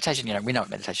 so meditation, we know what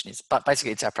meditation is, but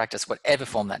basically it's our practice, whatever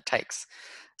form that takes.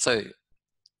 So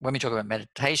when we talk about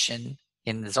meditation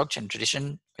in the Dzogchen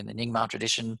tradition, in the Nyingma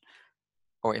tradition,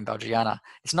 or in Vajrayana,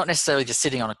 it's not necessarily just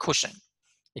sitting on a cushion.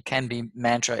 It can be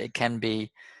mantra, it can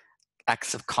be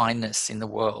acts of kindness in the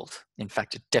world. In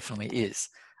fact, it definitely is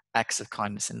acts of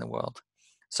kindness in the world.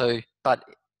 So, but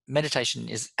meditation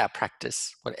is our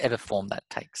practice, whatever form that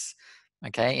takes.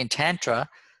 Okay, in Tantra,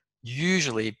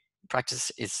 usually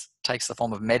practice takes the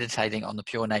form of meditating on the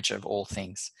pure nature of all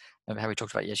things. Remember how we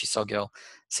talked about Yeshe Tsogyal,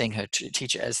 seeing her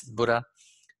teacher as the Buddha,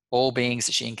 all beings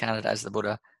that she encountered as the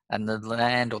Buddha, and the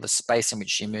land or the space in which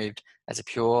she moved as a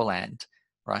pure land,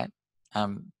 right?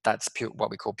 That's pure, what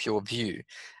we call pure view.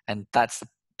 And that's the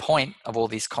point of all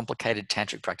these complicated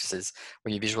tantric practices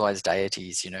where you visualize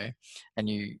deities, and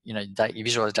you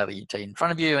visualize a deity in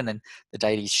front of you, and then the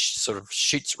deity sort of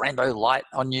shoots rainbow light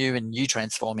on you and you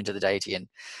transform into the deity. And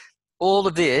all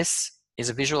of this is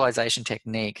a visualization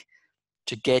technique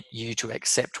to get you to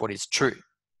accept what is true,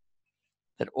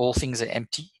 that all things are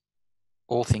empty,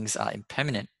 all things are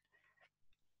impermanent,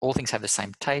 all things have the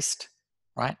same taste,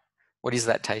 right? What is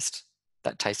that taste?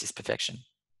 That taste is perfection.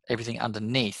 Everything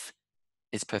underneath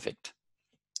is perfect.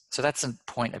 So that's the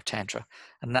point of Tantra.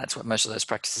 And that's what most of those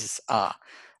practices are.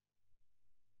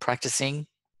 Practicing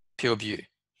pure view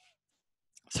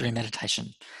through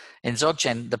meditation. In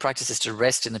Dzogchen, the practice is to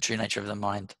rest in the true nature of the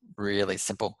mind. Really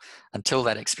simple, until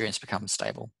that experience becomes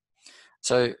stable.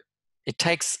 So it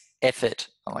takes effort.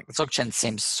 Like Dzogchen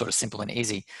seems sort of simple and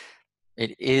easy.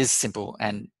 It is simple,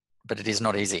 but it is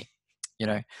not easy,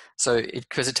 So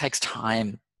because it takes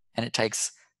time and it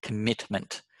takes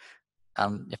commitment.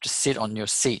 You have to sit on your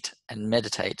seat and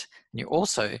meditate.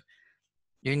 And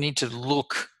you need to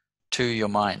look to your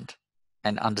mind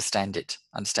and understand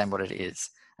what it is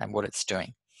and what it's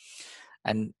doing.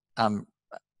 And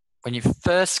when you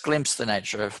first glimpse the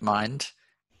nature of mind,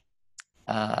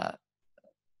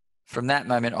 from that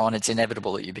moment on, it's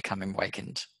inevitable that you become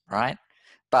awakened, right?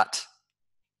 But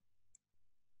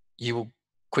you will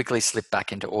quickly slip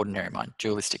back into ordinary mind,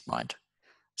 dualistic mind.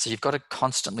 So you've got to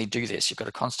constantly do this. You've got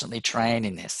to constantly train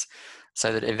in this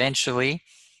so that eventually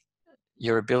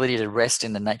your ability to rest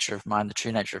in the nature of mind, the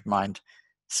true nature of mind,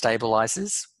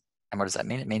 stabilizes. And what does that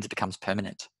mean? It means it becomes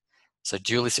permanent. So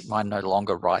dualistic mind no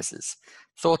longer rises.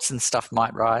 Thoughts and stuff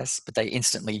might rise, but they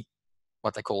instantly,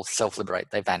 what they call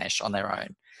self-liberate, they vanish on their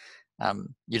own.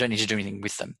 You don't need to do anything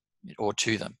with them or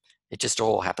to them. It just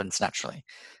all happens naturally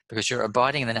because you're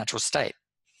abiding in the natural state.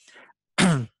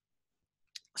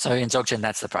 So in Dzogchen,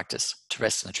 that's the practice, to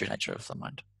rest in the true nature of the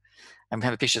mind. And we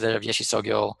have a picture there of Yeshe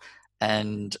Tsogyal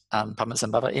and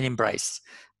Padmasambhava in embrace.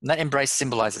 And that embrace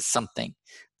symbolizes something.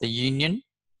 The union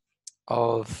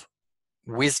of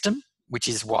wisdom, which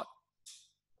is what?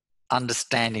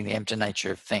 Understanding the empty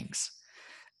nature of things.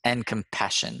 And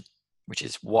compassion, which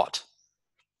is what?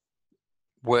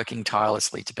 Working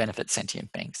tirelessly to benefit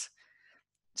sentient beings.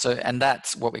 So, and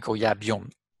that's what we call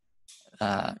Yabyum.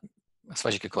 I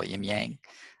suppose you could call it yin yang.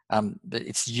 But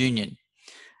it's union.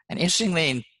 And interestingly,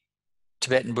 in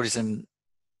Tibetan Buddhism,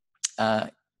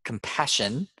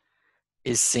 compassion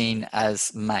is seen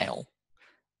as male,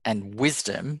 and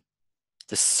wisdom,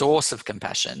 the source of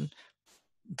compassion,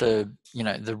 the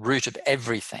root of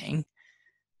everything,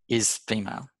 is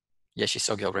female. Yeshe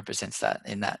Tsogyal represents that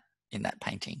in that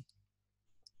painting.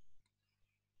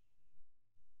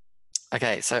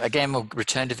 Okay, so again, we'll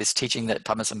return to this teaching that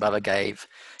Padmasambhava gave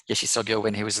Yeshe Tsogyal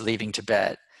when he was leaving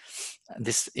Tibet.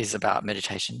 This is about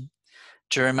meditation.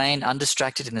 To remain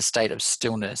undistracted in a state of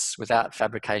stillness without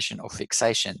fabrication or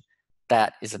fixation,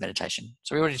 that is a meditation.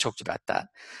 So we already talked about that.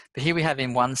 But here we have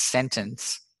in one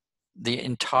sentence the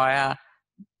entire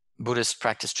Buddhist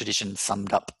practice tradition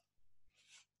summed up.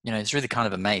 It's really kind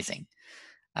of amazing.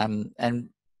 And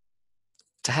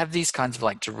to have these kinds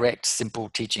of direct, simple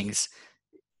teachings,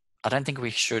 I don't think we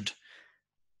should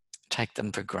take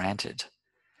them for granted.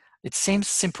 It seems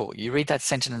simple. You read that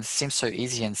sentence and it seems so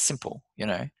easy and simple,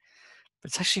 but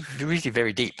it's actually really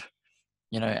very deep,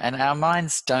 and our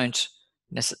minds don't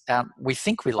we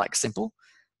think we like simple,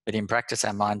 but in practice,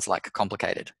 our minds like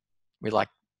complicated. We like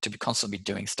to be constantly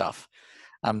doing stuff.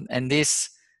 And this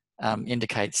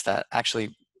indicates that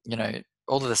actually,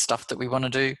 all of the stuff that we want to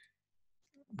do,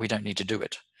 we don't need to do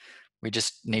it. We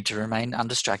just need to remain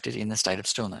undistracted in the state of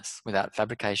stillness without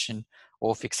fabrication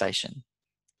or fixation.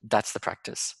 That's the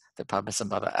practice that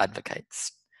Padmasambhava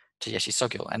advocates to Yeshe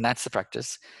Tsogyal. And that's the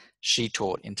practice she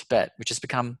taught in Tibet, which has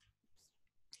become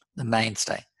the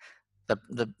mainstay,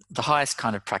 the highest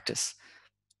kind of practice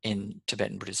in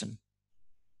Tibetan Buddhism.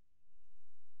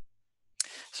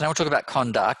 So now we'll talk about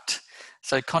conduct.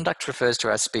 So conduct refers to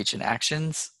our speech and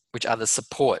actions, which are the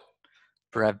support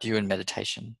for our view and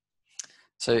meditation.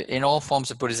 So in all forms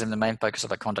of Buddhism, the main focus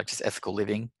of our conduct is ethical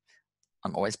living.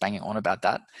 I'm always banging on about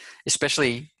that,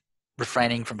 especially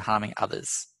refraining from harming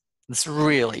others. It's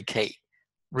really key.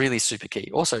 really super key.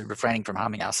 Also refraining from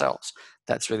harming ourselves.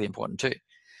 That's really important too.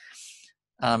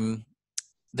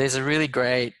 There's a really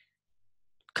great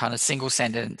kind of single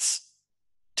sentence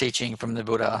teaching from the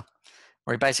Buddha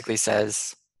where he basically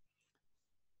says,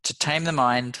 to tame the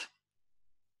mind,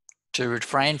 to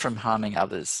refrain from harming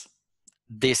others,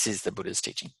 this is the Buddha's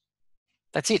teaching.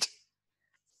 That's it.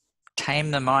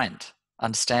 Tame the mind,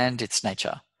 understand its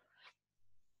nature,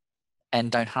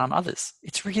 and don't harm others.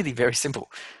 It's really very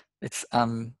simple. It's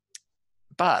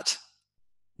but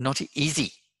not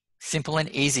easy. Simple and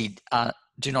easy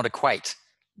do not equate.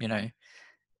 You know,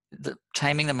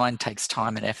 taming the mind takes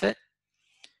time and effort.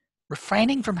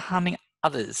 Refraining from harming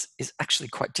others is actually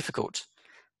quite difficult,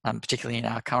 particularly in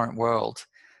our current world,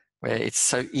 where it's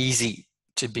so easy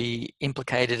to be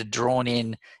implicated, drawn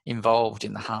in, involved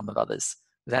in the harm of others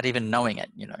without even knowing it,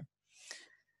 you know.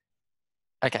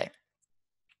 Okay.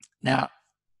 Now,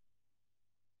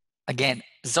 again,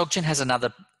 Dzogchen has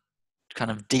another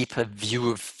kind of deeper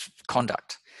view of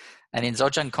conduct. And in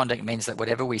Dzogchen, conduct means that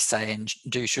whatever we say and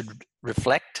do should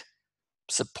reflect,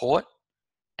 support,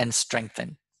 and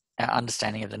strengthen our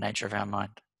understanding of the nature of our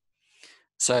mind.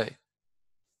 So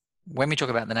when we talk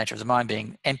about the nature of the mind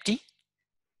being empty,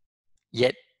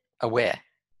 yet aware,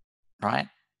 right?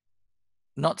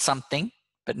 Not something,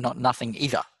 but not nothing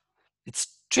either.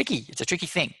 It's tricky. It's a tricky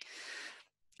thing.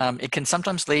 It can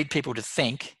sometimes lead people to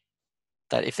think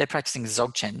that if they're practicing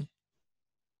Dzogchen,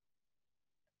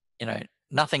 you know,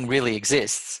 nothing really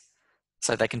exists,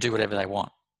 so they can do whatever they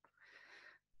want.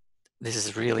 This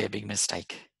is really a big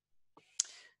mistake.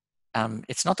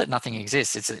 It's not that nothing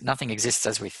exists, it's that nothing exists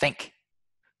as we think.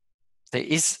 There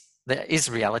is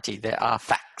reality, there are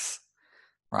facts,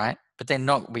 right? But they're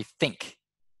not what we think.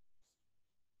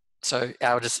 So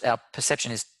our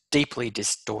perception is deeply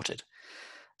distorted.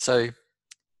 So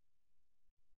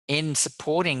in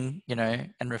supporting, you know,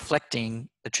 and reflecting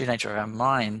the true nature of our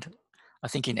mind, I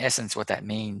think in essence what that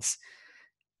means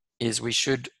is we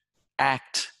should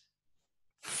act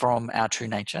from our true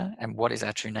nature. And what is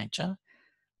our true nature?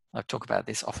 I talk about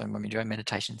this often when we do our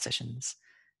meditation sessions.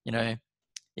 You know,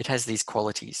 it has these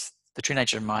qualities. The true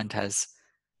nature of mind has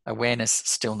awareness,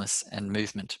 stillness, and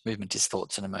movement. Movement is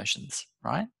thoughts and emotions,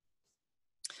 right?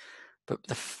 But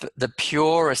the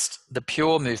pure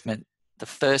movement, the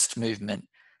first movement,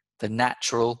 the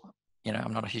natural, you know,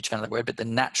 I'm not a huge fan of that word, but the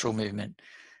natural movement,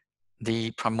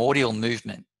 the primordial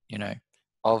movement, you know,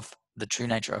 of the true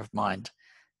nature of mind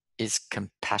is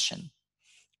compassion,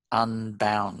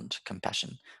 unbound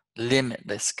compassion,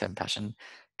 limitless compassion,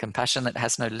 compassion that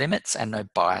has no limits and no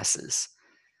biases.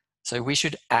 So we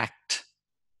should act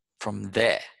from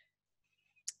there,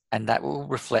 and that will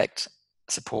reflect,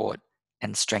 support,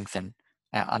 and strengthen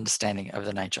our understanding of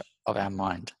the nature of our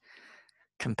mind.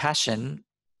 Compassion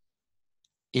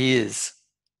is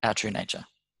our true nature.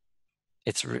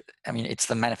 It's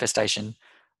the manifestation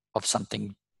of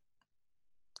something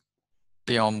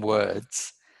beyond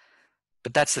words,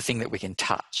 but that's the thing that we can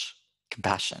touch,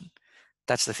 compassion.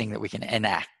 That's the thing that we can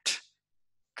enact,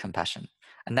 compassion.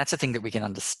 And that's the thing that we can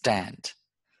understand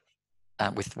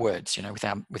with words, you know,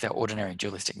 with our ordinary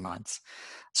dualistic minds.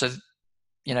 So,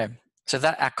 you know, so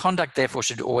that our conduct therefore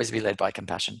should always be led by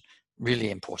compassion. Really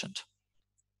important.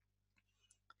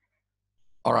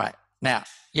 All right. Now,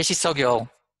 Yeshe Tsogyal,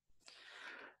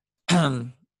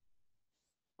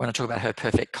 when I talk about her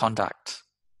perfect conduct,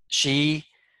 she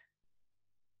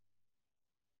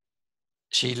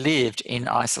lived in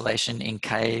isolation, in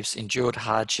caves, endured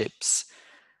hardships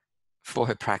for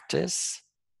her practice,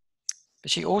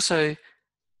 but she also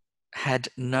had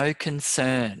no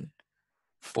concern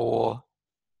for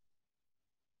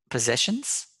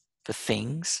possessions, for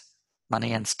things,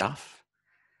 money and stuff.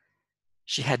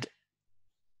 She had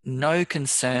no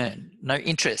concern, no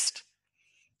interest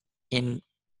in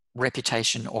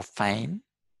reputation or fame.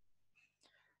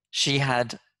 She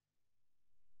had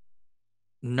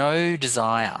no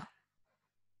desire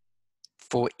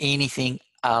for anything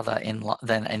other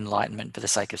than enlightenment for the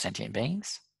sake of sentient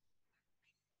beings.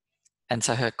 And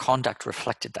so her conduct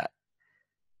reflected that.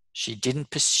 She didn't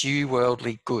pursue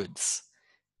worldly goods.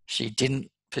 She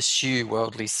didn't pursue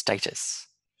worldly status.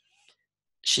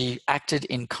 She acted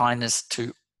in kindness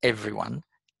to everyone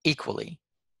equally.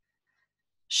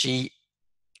 She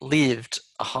lived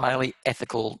a highly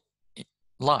ethical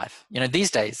life. You know,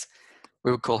 these days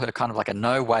we would call her kind of like a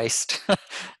no waste,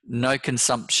 no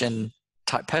consumption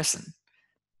type person.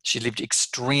 She lived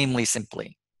extremely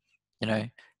simply, you know,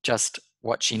 just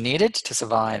what she needed to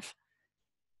survive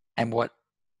and what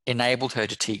enabled her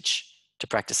to teach, to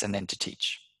practice, and then to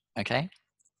teach. Okay.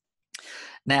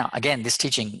 Now, again, this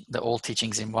teaching, all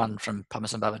teachings in one from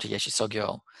Padmasambhava to Yeshe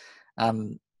Tsogyal,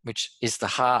 which is the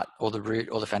heart or the root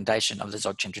or the foundation of the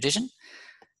Dzogchen tradition,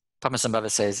 Padmasambhava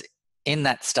says, in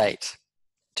that state,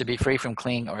 to be free from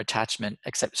clinging or attachment,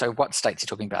 except, so what state is he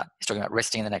talking about? He's talking about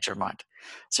resting in the nature of mind.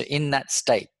 So in that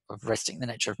state of resting in the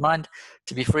nature of mind,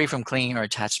 to be free from clinging or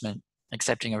attachment,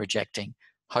 accepting or rejecting,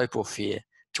 hope or fear,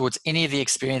 towards any of the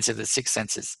experience of the six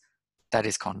senses, that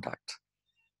is conduct.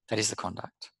 That is the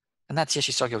conduct. And that's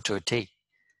Yeshe Tsogyal to a T.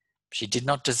 She did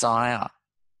not desire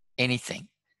anything,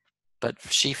 but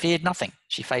she feared nothing.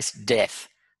 She faced death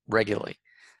regularly,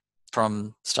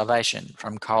 from starvation,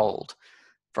 from cold,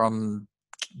 from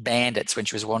bandits when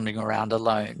she was wandering around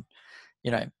alone.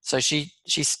 You know, so she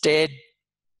stared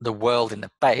the world in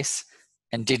the face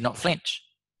and did not flinch.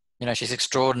 You know, she's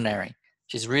extraordinary.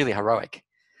 She's really heroic.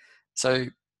 So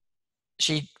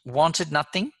she wanted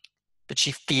nothing, but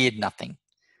she feared nothing.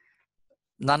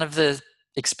 None of the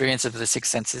experience of the six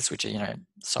senses, which are, you know,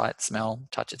 sight, smell,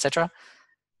 touch, etc.,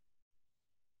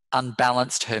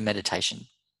 unbalanced her meditation.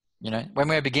 You know, when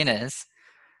we're beginners,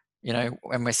 you know,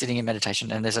 when we're sitting in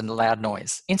meditation and there's a loud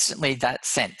noise, instantly that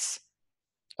sense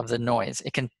of the noise,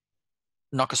 it can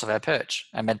knock us off our perch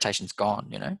and meditation's gone,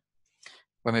 you know,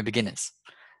 when we're beginners.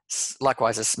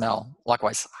 Likewise, a smell,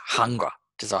 likewise, hunger,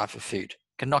 desire for food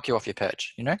can knock you off your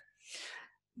perch, you know.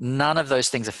 None of those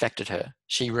things affected her.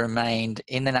 She remained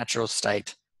in the natural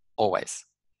state always.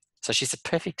 So she's a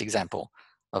perfect example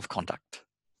of conduct.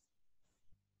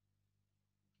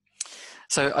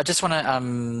 So I just want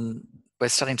to, we're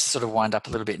starting to sort of wind up a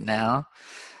little bit now.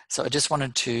 So I just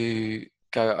wanted to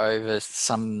go over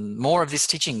some more of this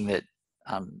teaching that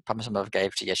Padmasambhava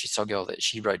gave to Yeshe Tsogyal that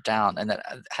she wrote down and that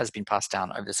has been passed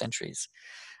down over the centuries.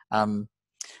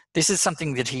 This is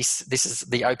something that this is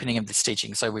the opening of this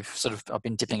teaching. So I've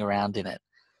been dipping around in it.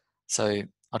 So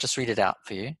I'll just read it out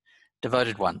for you.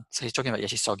 Devoted one. So he's talking about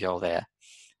Yeshe Tsogyal there.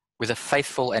 With a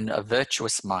faithful and a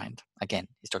virtuous mind. Again,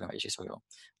 he's talking about Yeshe Tsogyal.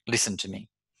 Listen to me.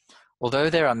 Although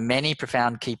there are many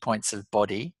profound key points of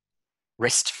body,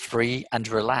 rest free and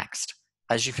relaxed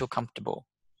as you feel comfortable.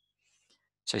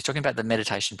 So he's talking about the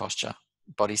meditation posture,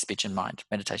 body, speech, and mind,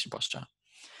 meditation posture.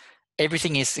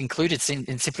 Everything is included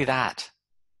in simply that.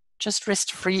 Just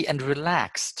rest free and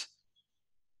relaxed.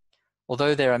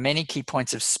 Although there are many key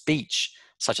points of speech,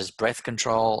 such as breath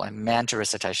control and mantra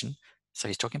recitation, so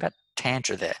he's talking about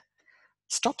tantra there.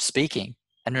 Stop speaking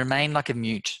and remain like a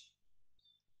mute.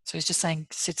 So he's just saying,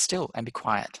 sit still and be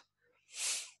quiet.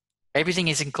 Everything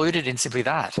is included in simply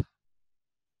that.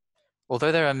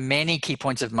 Although there are many key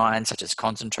points of mind, such as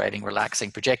concentrating,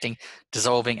 relaxing, projecting,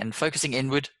 dissolving, and focusing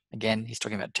inward, again, he's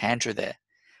talking about tantra there.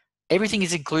 Everything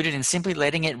is included in simply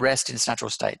letting it rest in its natural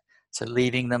state. So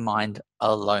leaving the mind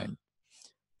alone,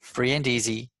 free and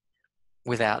easy,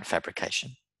 without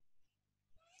fabrication.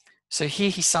 So here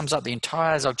he sums up the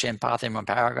entire Dzogchen path in one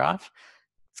paragraph.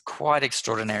 It's quite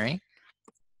extraordinary.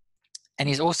 And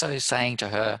he's also saying to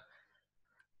her,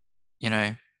 you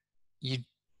know,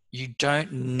 you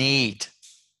don't need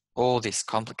all this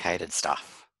complicated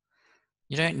stuff.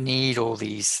 You don't need all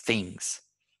these things.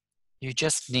 You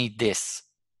just need this,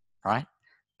 right?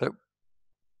 But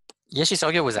Yeshe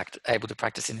Tsogyal was able to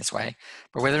practice in this way,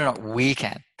 but whether or not we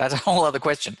can, that's a whole other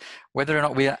question. Whether or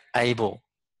not we are able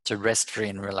to rest free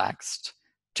and relaxed,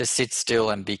 to sit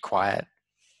still and be quiet,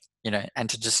 you know, and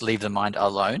to just leave the mind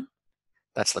alone,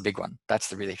 that's the big one. That's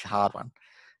the really hard one.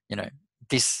 You know,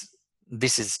 this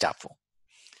is doubtful.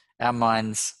 Our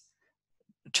minds,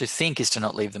 to think is to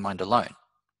not leave the mind alone.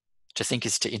 To think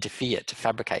is to interfere, to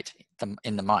fabricate them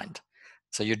in the mind.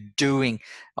 So you're doing,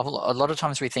 a lot of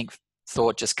times we think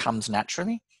thought just comes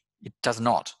naturally. It does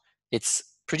not. It's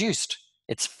produced.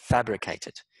 It's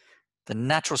fabricated. The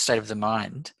natural state of the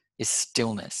mind is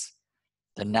stillness.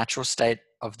 The natural state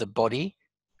of the body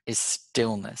is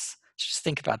stillness. Just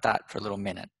think about that for a little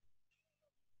minute.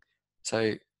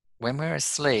 So when we're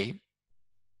asleep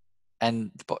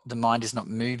and the mind is not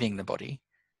moving the body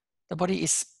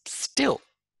is still.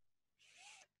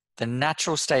 The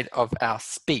natural state of our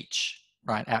speech,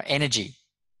 right, our energy.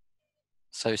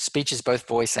 So speech is both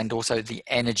voice and also the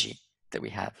energy that we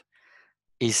have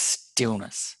is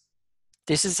stillness.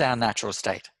 This is our natural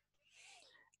state.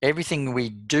 Everything we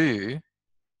do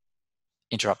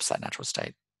interrupts that natural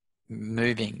state.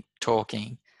 Moving,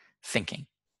 talking, thinking.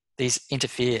 These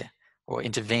interfere or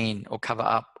intervene or cover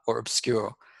up or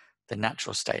obscure the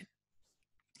natural state.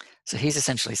 So he's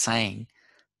essentially saying,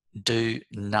 do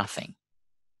nothing.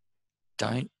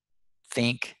 Don't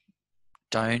think,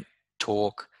 don't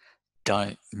talk,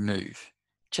 don't move.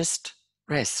 Just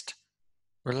rest,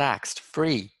 relaxed,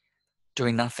 free,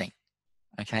 doing nothing,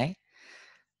 okay?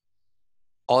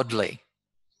 Oddly,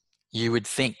 you would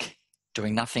think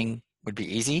doing nothing would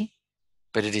be easy,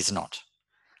 but it is not.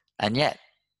 And yet,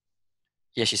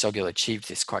 Yeshe Tsogyal achieved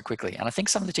this quite quickly. And I think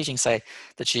some of the teachings say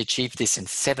that she achieved this in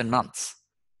 7 months.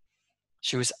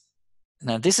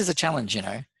 Now this is a challenge, you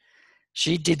know.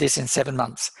 She did this in 7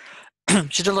 months.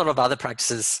 She did a lot of other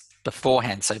practices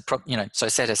beforehand, so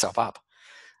set herself up.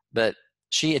 But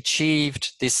she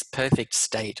achieved this perfect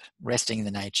state, resting in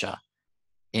the nature,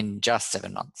 in just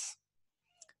 7 months.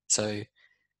 So,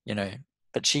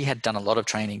 but she had done a lot of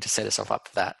training to set herself up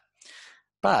for that.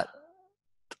 But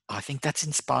I think that's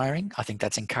inspiring. I think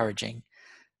that's encouraging.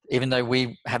 Even though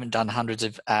we haven't done hundreds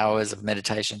of hours of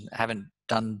meditation, haven't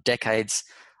done decades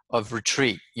of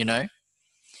retreat,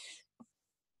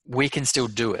 we can still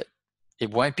do it.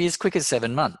 It won't be as quick as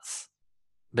 7 months,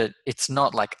 but it's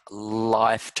not like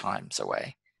lifetimes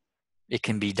away. It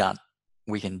can be done.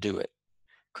 We can do it.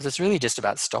 Because it's really just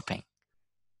about stopping.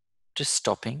 Just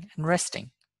stopping and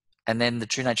resting. And then the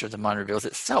true nature of the mind reveals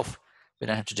itself. We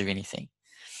don't have to do anything.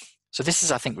 So this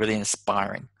is, I think, really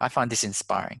inspiring. I find this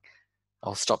inspiring.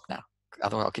 I'll stop now.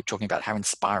 Otherwise, I'll keep talking about how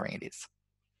inspiring it is.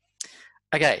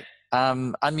 Okay.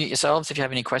 Unmute yourselves if you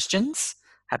have any questions.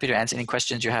 Happy to answer any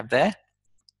questions you have there.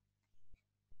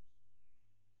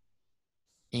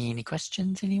 Any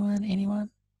questions? Anyone?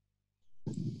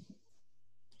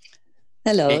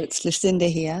 Hello, it's Lucinda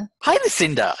here. Hi,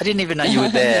 Lucinda. I didn't even know you were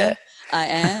there. I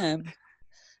am.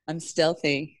 I'm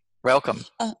stealthy. Welcome.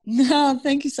 No,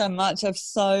 thank you so much. I've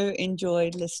so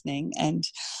enjoyed listening, and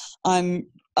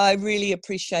I really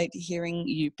appreciate hearing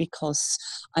you, because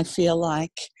I feel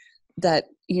like that,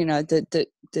 the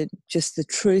just the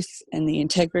truth and the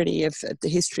integrity of the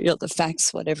history or the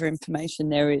facts, whatever information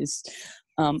there is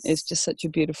just such a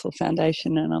beautiful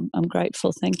foundation, and I'm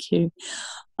grateful. Thank you.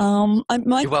 My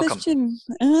You're question.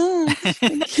 welcome.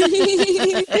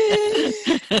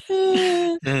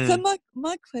 So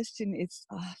my question is,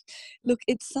 look,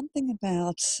 it's something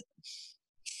about.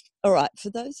 All right, for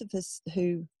those of us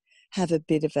who have a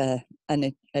bit of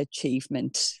an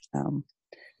achievement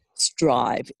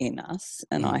strive in us,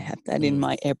 and I have that in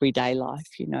my everyday life.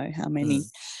 How many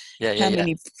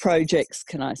many projects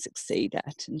can I succeed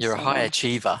at? And you're a high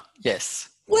achiever. Yes.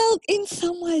 Well, in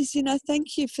some ways,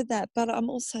 thank you for that. But I'm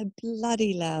also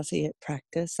bloody lousy at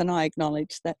practice, and I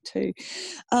acknowledge that too.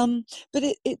 But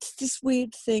it's this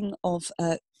weird thing of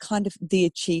kind of the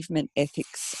achievement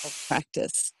ethics of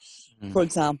practice. For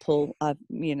example,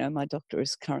 my doctor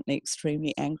is currently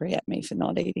extremely angry at me for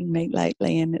not eating meat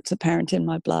lately, and it's apparent in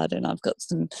my blood, and I've got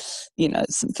some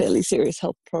fairly serious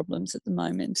health problems at the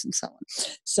moment, and so on.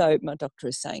 So my doctor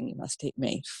is saying you must eat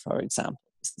meat, for example.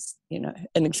 This is,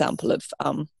 an example of,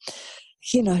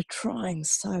 trying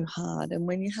so hard. And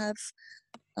when you have,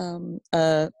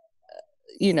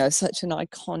 such an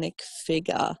iconic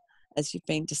figure, as you've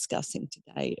been discussing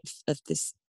today, of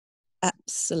this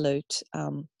absolute,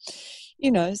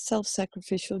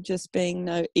 self-sacrificial, just being,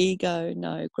 no ego,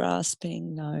 no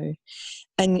grasping, no,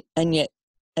 and yet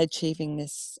achieving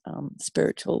this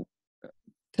spiritual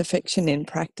perfection in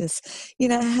practice.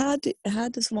 How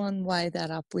does one weigh that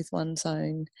up with one's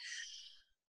own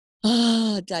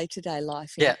day-to-day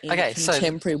life in a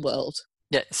contemporary world?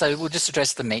 Yeah, so we'll just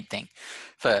address the meat thing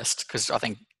first, because I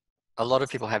think a lot of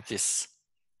people have this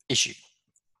issue.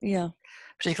 Yeah.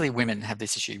 Particularly women have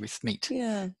this issue with meat.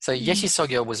 Yeah. So Yeshe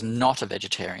Tsogyal was not a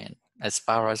vegetarian, as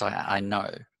far as I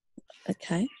know.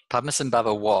 Okay.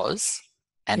 Padmasambhava was,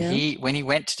 and when he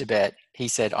went to Tibet, he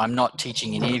said, "I'm not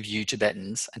teaching any of you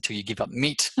Tibetans until you give up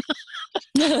meat."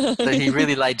 So he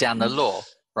really laid down the law,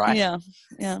 right? Yeah,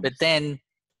 yeah. But then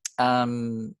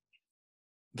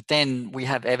we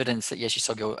have evidence that Yeshe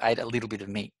Tsogyal ate a little bit of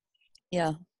meat.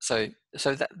 Yeah. So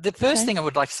the first thing I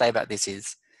would like to say about this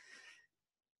is,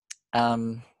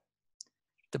 the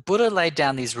Buddha laid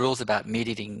down these rules about meat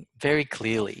eating very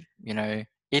clearly.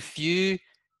 If you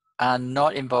are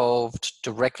not involved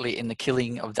directly in the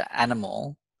killing of the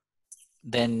animal,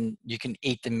 then you can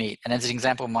eat the meat. And as an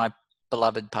example, my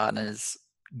beloved partner's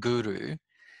guru,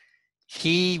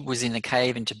 he was in a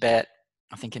cave in Tibet,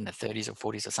 I think in the 30s or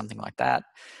 40s or something like that.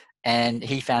 And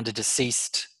he found a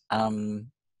deceased,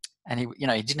 and he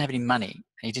didn't have any money, and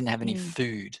he didn't have any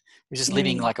food. He was just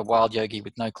living like a wild yogi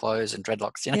with no clothes and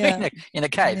dreadlocks, in a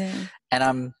cave. Yeah.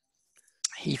 And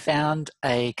he found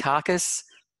a carcass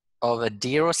of a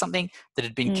deer or something that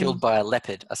had been killed by a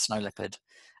leopard, a snow leopard.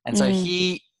 And so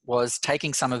he was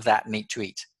taking some of that meat to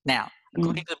eat. Now,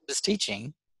 according to this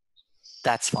teaching,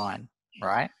 that's fine,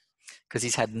 right? Because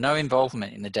he's had no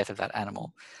involvement in the death of that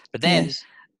animal. But then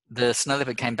the snow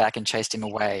leopard came back and chased him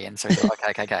away, and so he thought,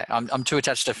 okay, I'm too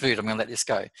attached to food, I'm going to let this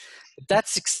go. But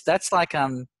that's like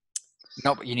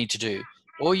not what you need to do.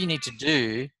 All you need to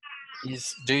do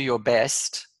is do your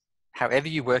best, however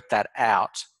you work that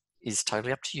out, is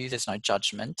totally up to you. There's no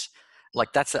judgment.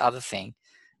 Like, that's the other thing.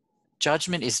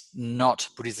 Judgment is not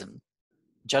Buddhism.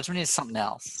 Judgment is something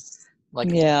else. Like,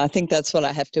 yeah, I think that's what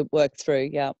I have to work through.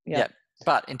 Yeah.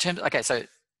 But in terms, okay, so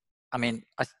I mean,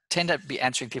 I tend to be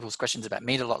answering people's questions about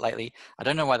meat a lot lately. I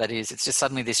don't know why that is. It's just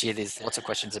suddenly this year there's lots of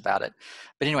questions about it.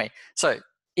 But anyway, so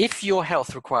if your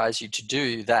health requires you to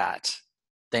do that,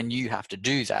 then you have to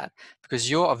do that, because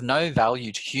you're of no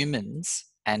value to humans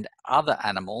and other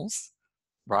animals,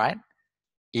 right?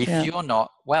 If Yeah. you're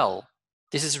not well.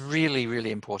 This is really,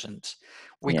 really important.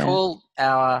 We Yeah. call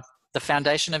the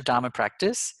foundation of Dharma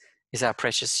practice is our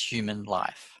precious human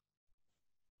life.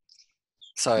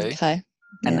 So, Okay.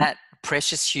 and Yeah. that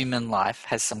precious human life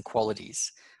has some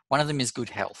qualities. One of them is good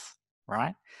health,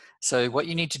 right? So what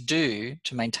you need to do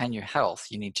to maintain your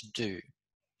health, you need to do.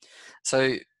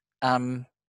 So,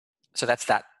 so that's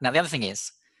that. Now, the other thing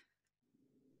is,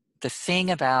 the thing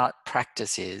about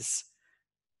practice is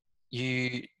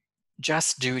you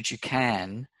just do what you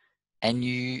can, and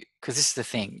you, because this is the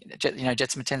thing, you know,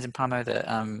 Jetsunma Tenzin Palmo,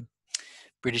 the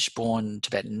British-born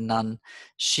Tibetan nun,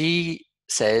 she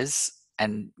says,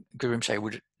 and Guru Rinpoche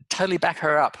would totally back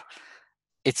her up,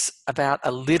 it's about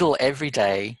a little every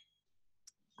day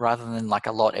rather than like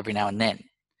a lot every now and then.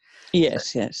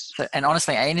 Yes, yes. So, and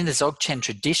honestly, and in the Dzogchen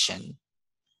tradition,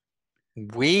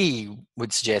 we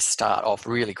would suggest start off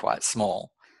really quite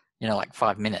small, you know, like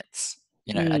 5 minutes,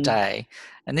 you know, a day.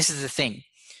 And this is the thing,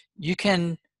 you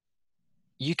can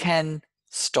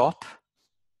stop,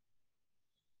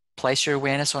 place your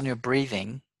awareness on your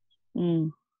breathing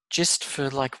just for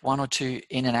like 1 or 2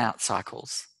 in and out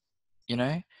cycles, you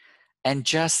know, and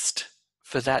just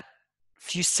for that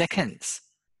few seconds,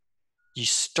 you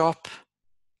stop,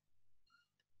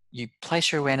 you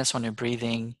place your awareness on your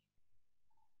breathing,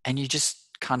 and you just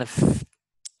kind of,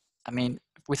 I mean,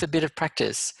 with a bit of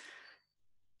practice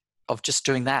of just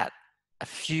doing that, a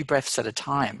few breaths at a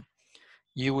time,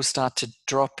 you will start to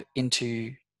drop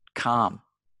into calm.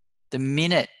 The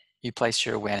minute you place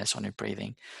your awareness on your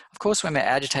breathing. Of course, when we're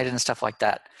agitated and stuff like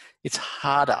that, it's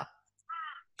harder.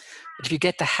 But if you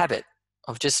get the habit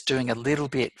of just doing a little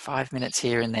bit, 5 minutes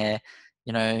here and there,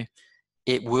 you know,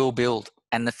 it will build.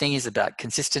 And the thing is about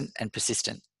consistent and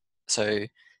persistent. So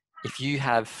if you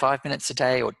have 5 minutes a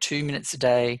day or 2 minutes a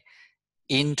day,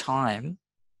 in time,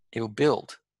 it will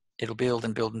build. It'll build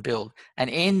and build and build.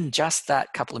 And in just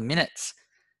that couple of minutes,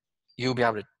 you'll be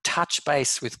able to touch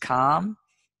base with calm,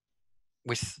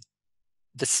 with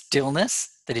the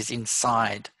stillness that is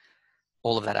inside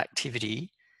all of that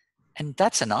activity. And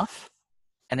that's enough.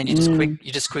 And then you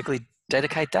just quickly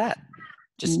dedicate that,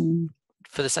 just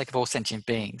for the sake of all sentient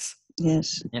beings.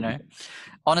 Yes. You know,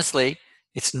 honestly,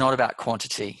 it's not about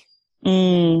quantity.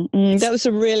 That was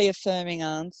a really affirming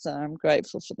answer. I'm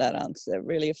grateful for that answer. It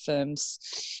really affirms,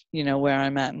 you know, where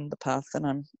I'm at and the path that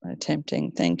I'm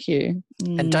attempting. Thank you.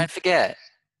 And don't forget,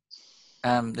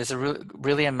 there's a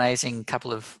really amazing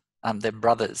couple of, they're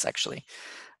brothers actually,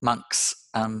 monks.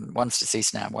 One's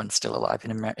deceased now, one's still alive.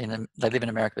 They live in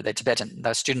America, but they're Tibetan.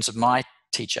 They're students of my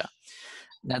teacher.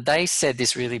 Now, they said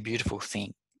this really beautiful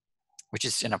thing, which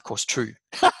is, and of course, true.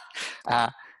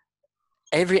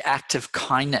 Every act of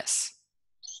kindness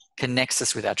connects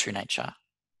us with our true nature.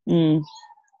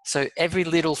 So every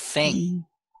little thing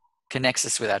connects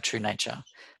us with our true nature,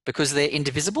 because they're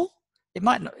indivisible.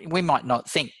 We might not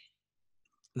think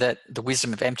that the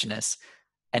wisdom of emptiness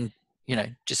and, you know,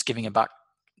 just giving a buck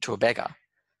to a beggar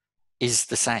is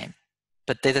the same,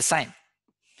 but they're the same.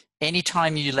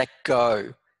 Anytime you let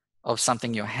go of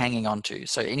something you're hanging on to,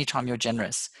 so anytime you're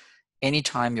generous,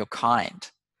 anytime you're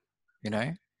kind, you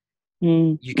know,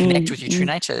 you connect with your true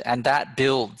nature, and that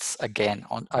builds again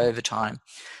over time.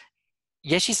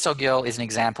 Yeshe Tsogyal is an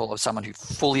example of someone who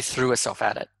fully threw herself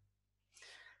at it.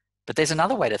 But there's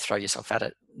another way to throw yourself at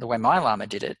it. The way my Lama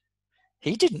did it,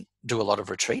 he didn't do a lot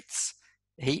of retreats.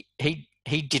 He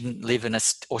didn't live an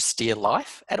austere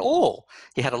life at all.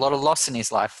 He had a lot of loss in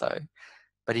his life though,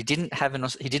 but he didn't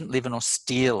live an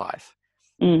austere life.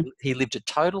 He lived a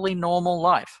totally normal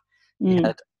life. He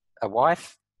had a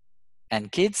wife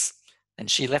and kids, and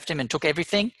she left him and took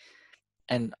everything.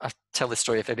 And I tell this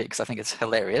story a fair bit because I think it's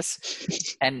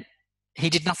hilarious. And he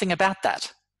did nothing about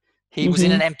that. He was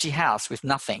in an empty house with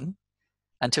nothing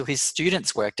until his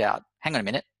students worked out, hang on a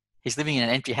minute, he's living in an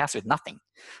empty house with nothing.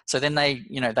 So then they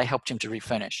helped him to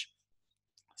refurnish.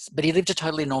 But he lived a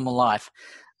totally normal life.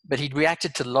 But he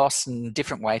reacted to loss in a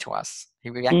different way to us. He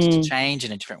reacted to change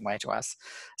in a different way to us.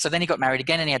 So then he got married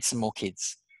again and he had some more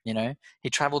kids. You know,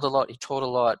 he traveled a lot. He taught a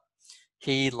lot.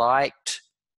 He liked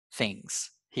things.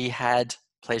 He had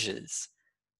pleasures.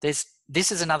 This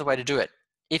is another way to do it.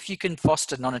 If you can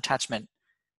foster non-attachment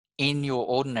in your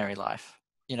ordinary life,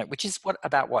 you know, which is what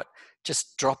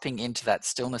just dropping into that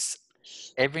stillness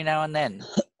every now and then,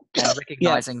 and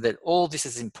recognizing that all this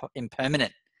is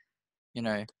impermanent, you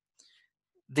know,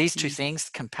 these two things,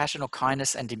 compassion or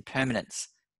kindness and impermanence,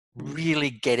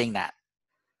 really getting that,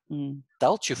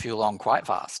 they'll chew you along quite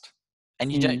fast.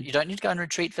 And you don't need to go and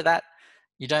retreat for that.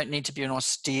 You don't need to be an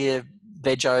austere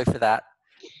vejo for that.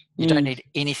 You don't need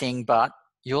anything but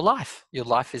your life. Your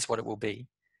life is what it will be,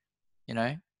 you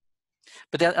know.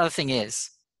 But the other thing is,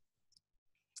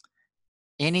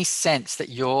 any sense that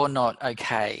you're not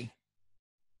okay,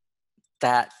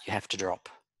 that you have to drop.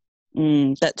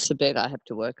 That's the bit I have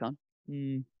to work on.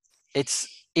 It's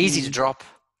easy to drop,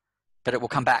 but it will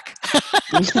come back.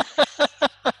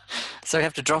 So you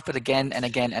have to drop it again and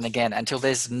again and again until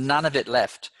there's none of it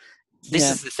left. This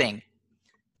is the thing.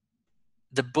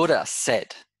 The Buddha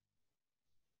said,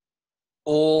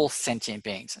 all sentient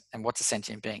beings, and what's a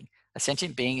sentient being? A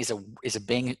sentient being is a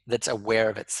being that's aware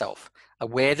of itself,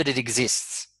 aware that it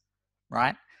exists,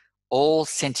 right? All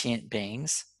sentient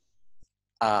beings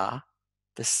are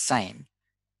the same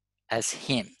as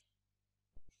him.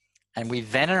 And we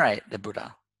venerate the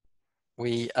Buddha.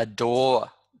 We adore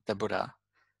the Buddha.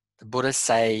 The Buddha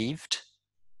saved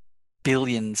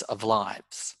billions of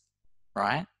lives,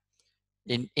 right?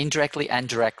 Indirectly and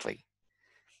directly.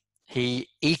 He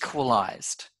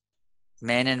equalized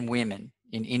men and women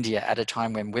in India at a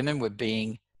time when women were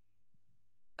being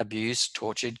abused,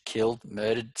 tortured, killed,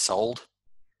 murdered, sold.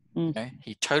 You know,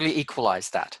 he totally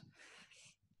equalized that.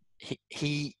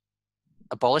 He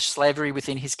abolished slavery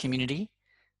within his community.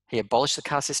 He abolished the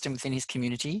caste system within his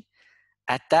community.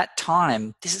 At that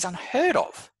time, this is unheard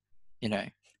of. You know,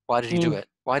 why did he do it?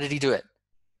 Why did he do it?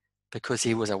 Because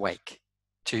he was awake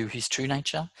to his true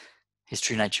nature. His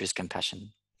true nature is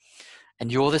compassion.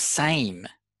 And you're the same.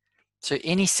 So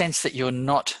any sense that you're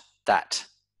not that,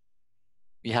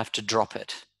 you have to drop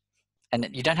it. And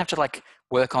you don't have to like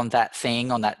work on that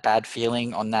thing, on that bad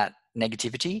feeling, on that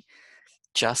negativity.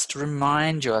 Just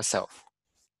remind yourself,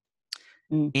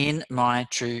 in my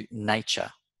true nature,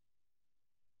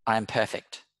 I am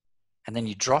perfect. And then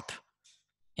you drop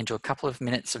into a couple of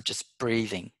minutes of just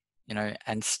breathing, you know,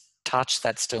 and touch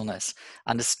that stillness.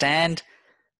 Understand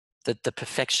that the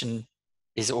perfection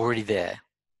is already there.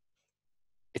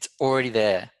 It's already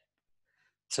there.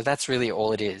 So that's really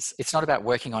all it is. It's not about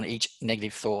working on each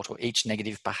negative thought or each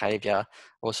negative behavior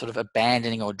or sort of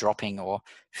abandoning or dropping or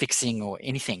fixing or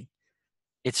anything.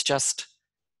 It's just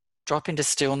drop into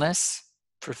stillness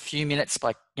for a few minutes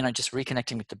by, you know, just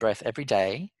reconnecting with the breath every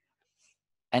day,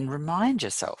 and remind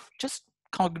yourself, just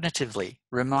cognitively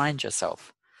remind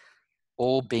yourself,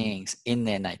 all beings in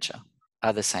their nature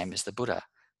are the same as the Buddha,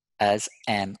 as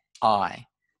am I.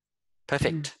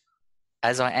 Perfect.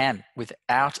 As I am,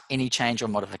 without any change or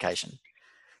modification.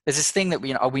 There's this thing that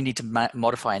we need to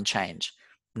modify and change.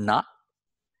 Nah.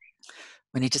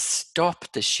 We need to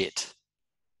stop the shit,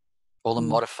 all the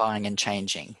modifying and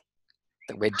changing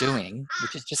that we're doing,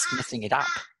 which is just messing it up.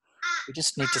 We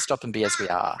just need to stop and be as we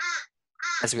are.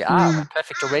 As we are, we're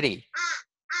perfect already.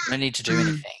 No need to do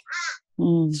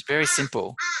anything. It's very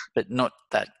simple, but not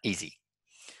that easy.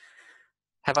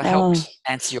 Have I helped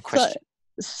answer your question?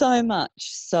 So much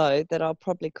so that I'll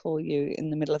probably call you in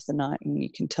the middle of the night and you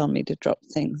can tell me to drop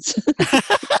things.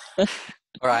 All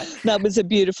right. That was a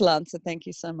beautiful answer. Thank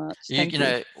you so much. You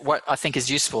know, what I think is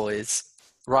useful is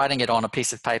writing it on a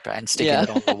piece of paper and sticking it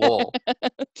on the wall.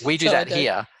 We do that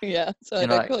here. Yeah, so I you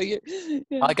know, don't call you.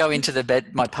 Yeah. I go into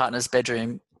my partner's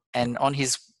bedroom, and on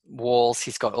his walls,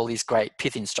 he's got all these great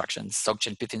pith instructions,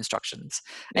 Dzogchen pith instructions.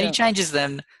 And he changes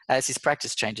them as his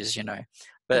practice changes, you know.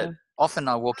 But often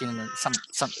I walk in and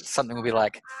something will be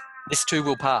like, this too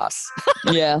will pass.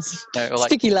 Yeah. You know, or like,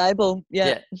 sticky label.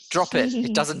 Yeah. Drop it.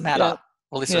 It doesn't matter.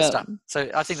 All this sort of stuff. So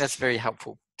I think that's a very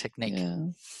helpful technique. Yeah.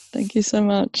 Thank you so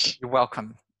much. You're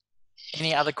welcome.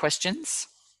 Any other questions?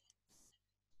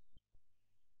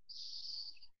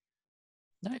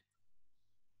 No.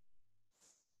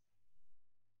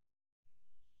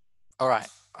 All right.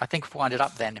 I think we'll wind it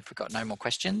up then if we've got no more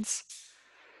questions.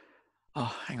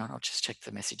 Oh, hang on. I'll just check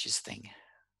the messages thing.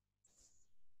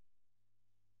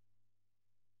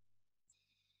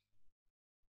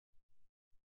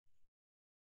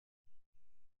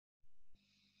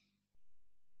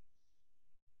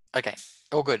 Okay.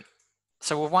 All good.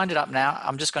 So we'll wind it up now.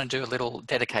 I'm just going to do a little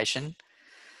dedication.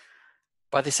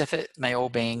 By this effort, may all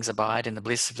beings abide in the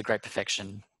bliss of the great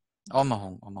perfection. Om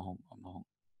Ahum, Om Ahum, Om Ahum,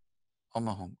 Om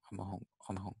Ahum, Om Ahum,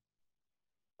 Om Ahum.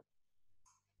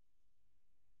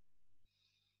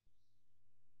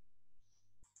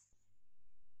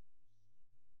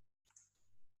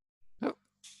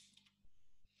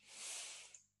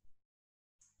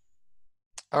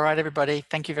 All right, everybody.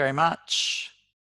 Thank you very much.